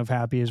definition of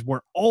happy is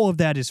where all of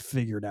that is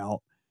figured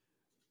out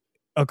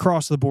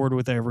across the board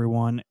with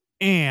everyone.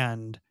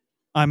 And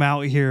I'm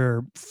out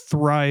here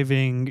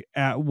thriving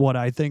at what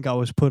I think I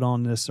was put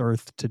on this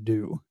earth to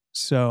do.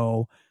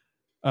 So,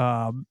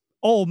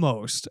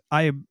 almost,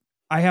 I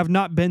have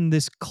not been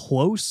this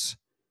close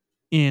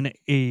in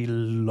a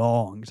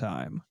long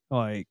time.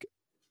 Like,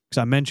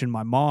 because I mentioned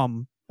my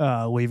mom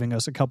leaving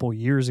us a couple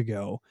years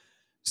ago.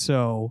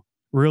 So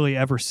really,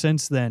 ever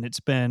since then,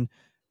 it's been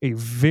a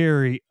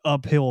very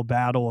uphill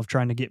battle of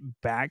trying to get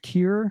back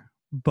here.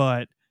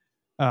 But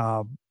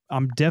uh,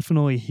 I'm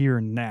definitely here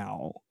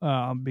now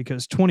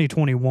because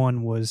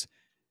 2021 was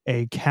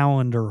a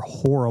calendar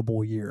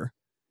horrible year.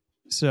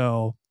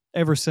 So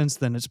ever since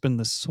then, it's been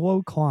the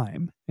slow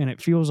climb, and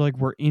it feels like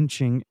we're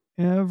inching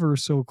ever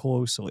so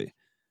closely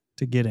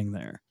to getting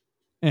there.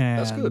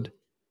 That's And good.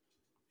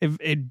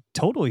 it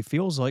totally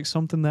feels like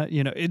something that,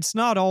 it's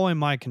not all in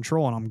my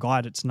control, and I'm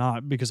glad it's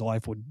not, because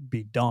life would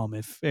be dumb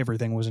if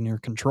everything was in your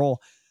control.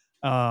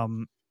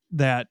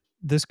 That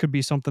this could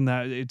be something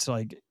that it's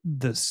like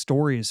the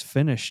story is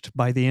finished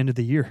by the end of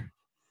the year.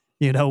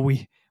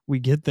 We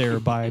get there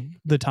by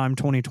the time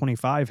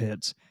 2025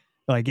 hits.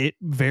 Like, it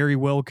very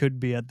well could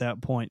be at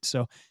that point.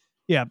 So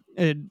yeah,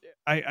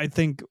 I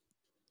think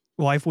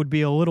life would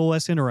be a little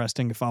less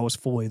interesting if I was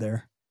fully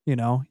there.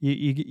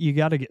 You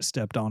got to get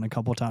stepped on a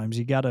couple times.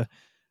 You got to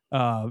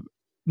uh,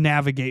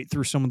 navigate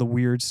through some of the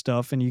weird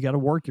stuff, and you got to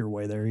work your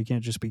way there. You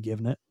can't just be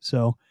given it.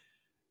 So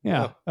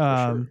yeah.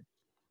 Yeah, for sure.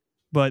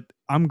 But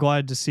I'm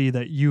glad to see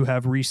that you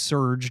have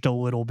resurged a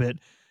little bit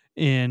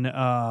in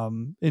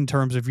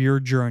terms of your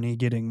journey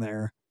getting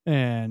there.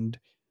 And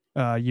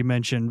you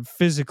mentioned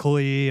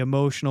physically,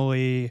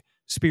 emotionally,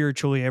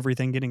 spiritually,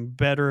 everything getting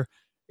better.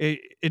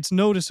 It's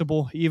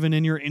noticeable even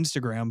in your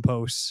Instagram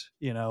posts.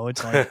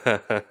 It's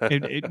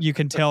like you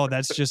can tell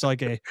that's just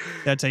like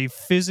that's a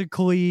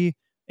physically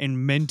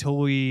and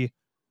mentally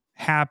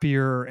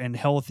happier and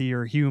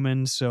healthier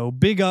human. So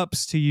big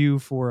ups to you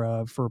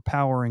for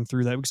powering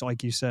through that, because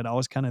like you said, I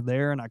was kind of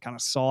there and I kind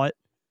of saw it.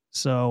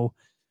 So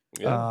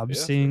Yeah, yeah, for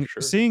seeing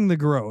sure. seeing the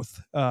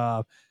growth,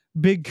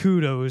 big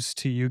kudos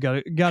to you.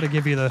 Got to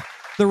give you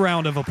the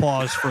round of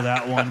applause for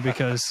that one,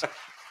 because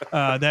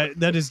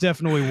that is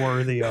definitely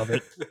worthy of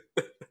it.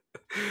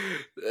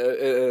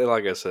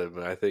 Like I said,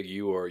 man, I think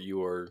you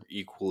are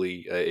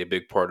equally a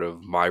big part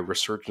of my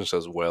resurgence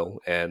as well.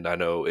 And I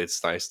know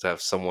it's nice to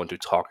have someone to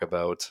talk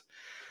about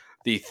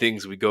the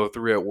things we go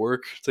through at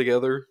work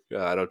together.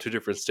 I know two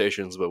different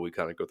stations, but we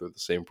kind of go through the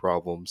same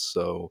problems.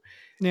 So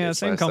Yeah, it's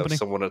same nice to have company.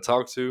 someone to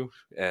talk to.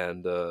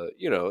 And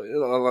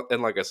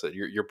and like I said,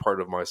 you're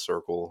part of my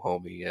circle,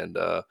 homie. And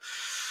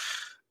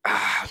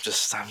I'm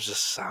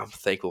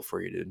thankful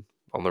for you, dude.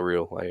 On the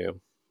real, I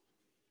am.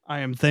 I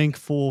am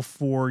thankful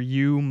for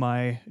you,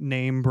 my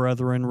name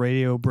brethren,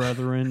 radio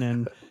brethren,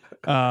 and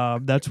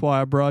that's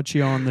why I brought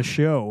you on the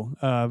show,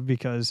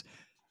 because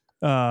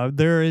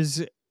there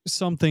is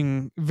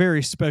something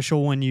very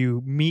special when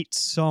you meet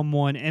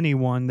someone,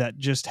 anyone that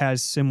just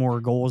has similar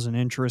goals and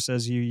interests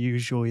as you.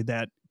 Usually,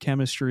 that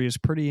chemistry is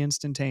pretty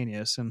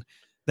instantaneous, and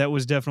that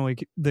was definitely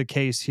the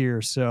case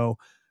here. So,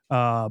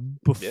 Yeah.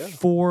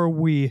 before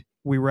we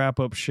wrap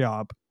up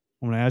shop,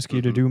 I'm going to ask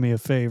you to Mm-hmm. do me a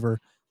favor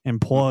and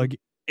Mm-hmm. plug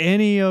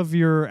any of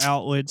your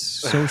outlets,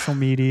 social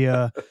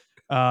media,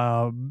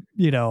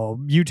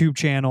 YouTube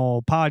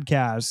channel,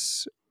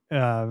 podcasts,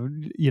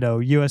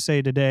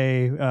 USA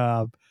Today,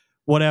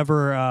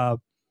 whatever,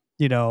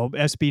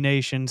 SB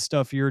Nation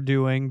stuff you're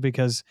doing,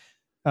 because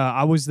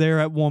I was there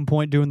at one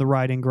point doing the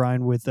writing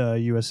grind with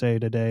USA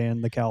Today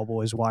and the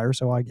Cowboys Wire,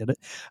 so I get it.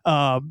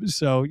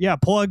 So yeah,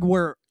 plug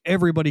where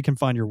everybody can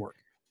find your work.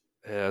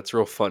 Yeah, it's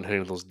real fun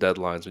hitting those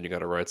deadlines when you got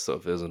to write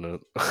stuff, isn't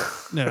it?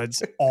 No,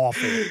 it's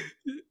awful.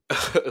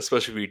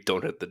 Especially when you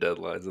don't hit the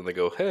deadlines and they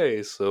go,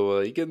 "Hey, so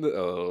you getting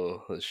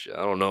the shit,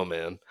 I don't know,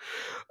 man."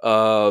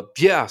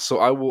 Yeah, so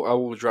I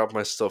will drop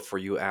my stuff for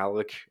you,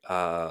 Alec.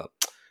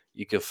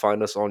 You can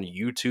find us on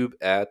YouTube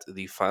at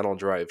the Final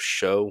Drive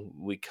Show.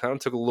 We kind of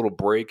took a little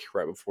break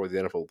right before the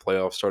NFL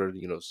playoffs started.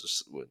 It's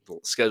just the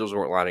schedules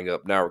weren't lining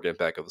up. Now we're getting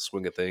back in the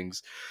swing of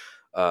things.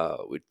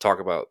 We talk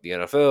about the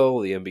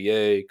NFL, the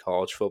NBA,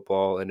 college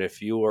football, and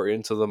if you are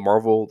into the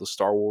Marvel, the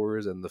Star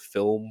Wars, and the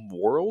film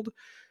world,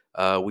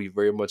 we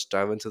very much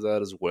dive into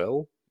that as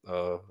well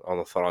on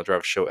the Final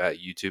Drive Show at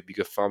YouTube. You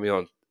can find me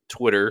on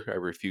Twitter. I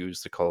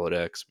refuse to call it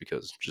X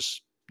because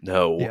just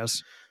no.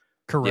 Yes, Yeah.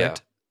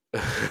 correct.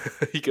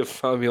 You can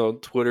find me on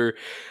Twitter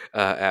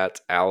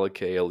at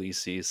Alec Alec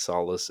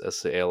Salas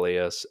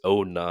SALAS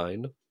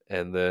 09.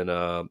 And then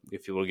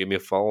if you want to give me a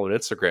follow on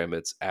Instagram,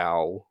 it's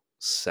Al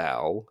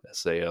Sal,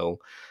 SAL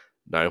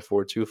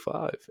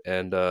 9425.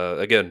 And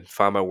again,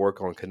 find my work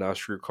on Canal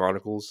Street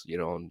Chronicles,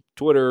 on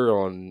Twitter,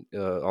 on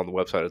the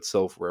website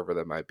itself, wherever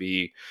that might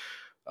be.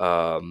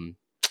 And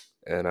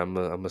I'm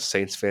a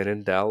Saints fan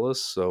in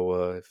Dallas,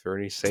 so if there are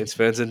any Saints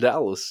fans in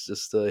Dallas,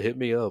 just hit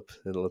me up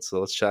and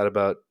let's chat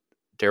about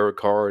Derek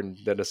Carr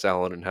and Dennis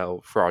Allen and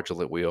how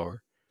fraudulent we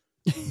are.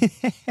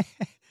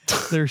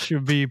 There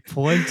should be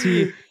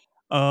plenty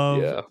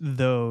of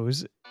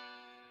those.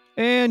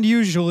 And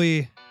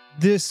usually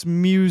this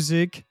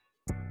music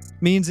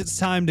means it's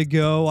time to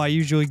go. I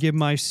usually give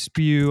my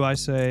spew. I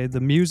say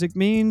the music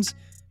means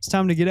it's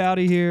time to get out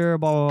of here,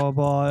 blah, blah,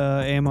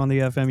 blah, AM on the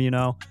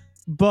FM,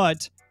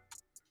 But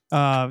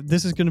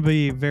this is going to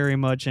be very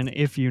much an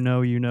if you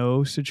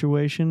know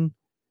situation.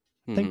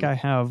 I think I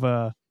have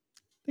a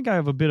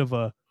bit of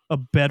a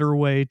better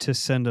way to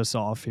send us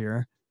off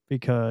here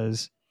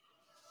because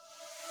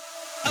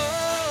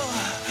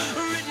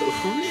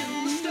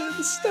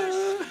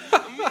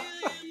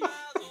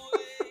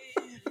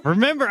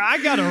remember, I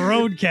got a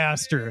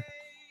Roadcaster.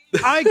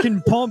 I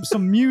can pump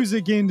some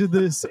music into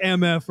this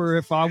MFer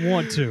if I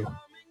want to.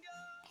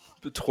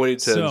 The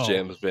 2010s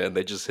jams, man,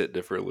 they just hit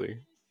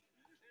differently.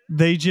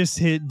 They just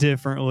hit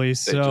differently.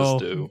 They just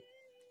do.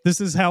 This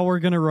is how we're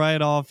going to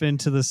ride off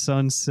into the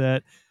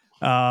sunset.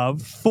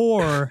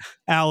 For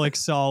Alec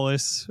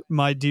Salas,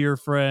 my dear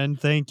friend,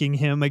 thanking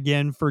him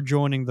again for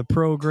joining the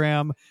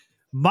program.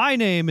 My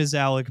name is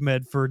Alec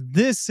Medford.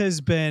 This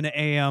has been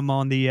AM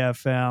on the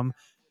FM.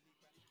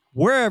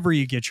 Wherever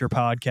you get your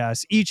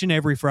podcasts each and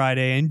every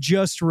Friday. And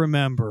just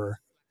remember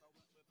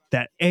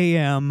that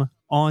AM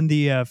on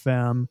the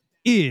FM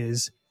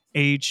is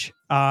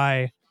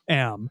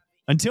HIM.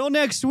 Until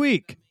next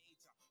week,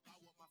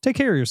 take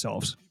care of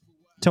yourselves.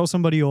 Tell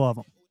somebody you love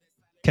them.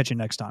 Catch you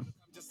next time.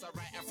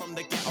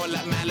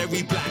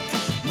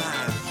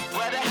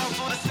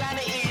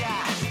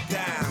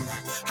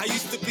 I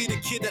used to be the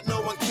kid that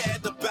no one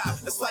cared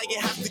about. It's like you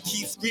have to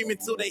keep screaming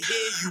till they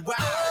hear you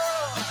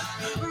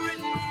out.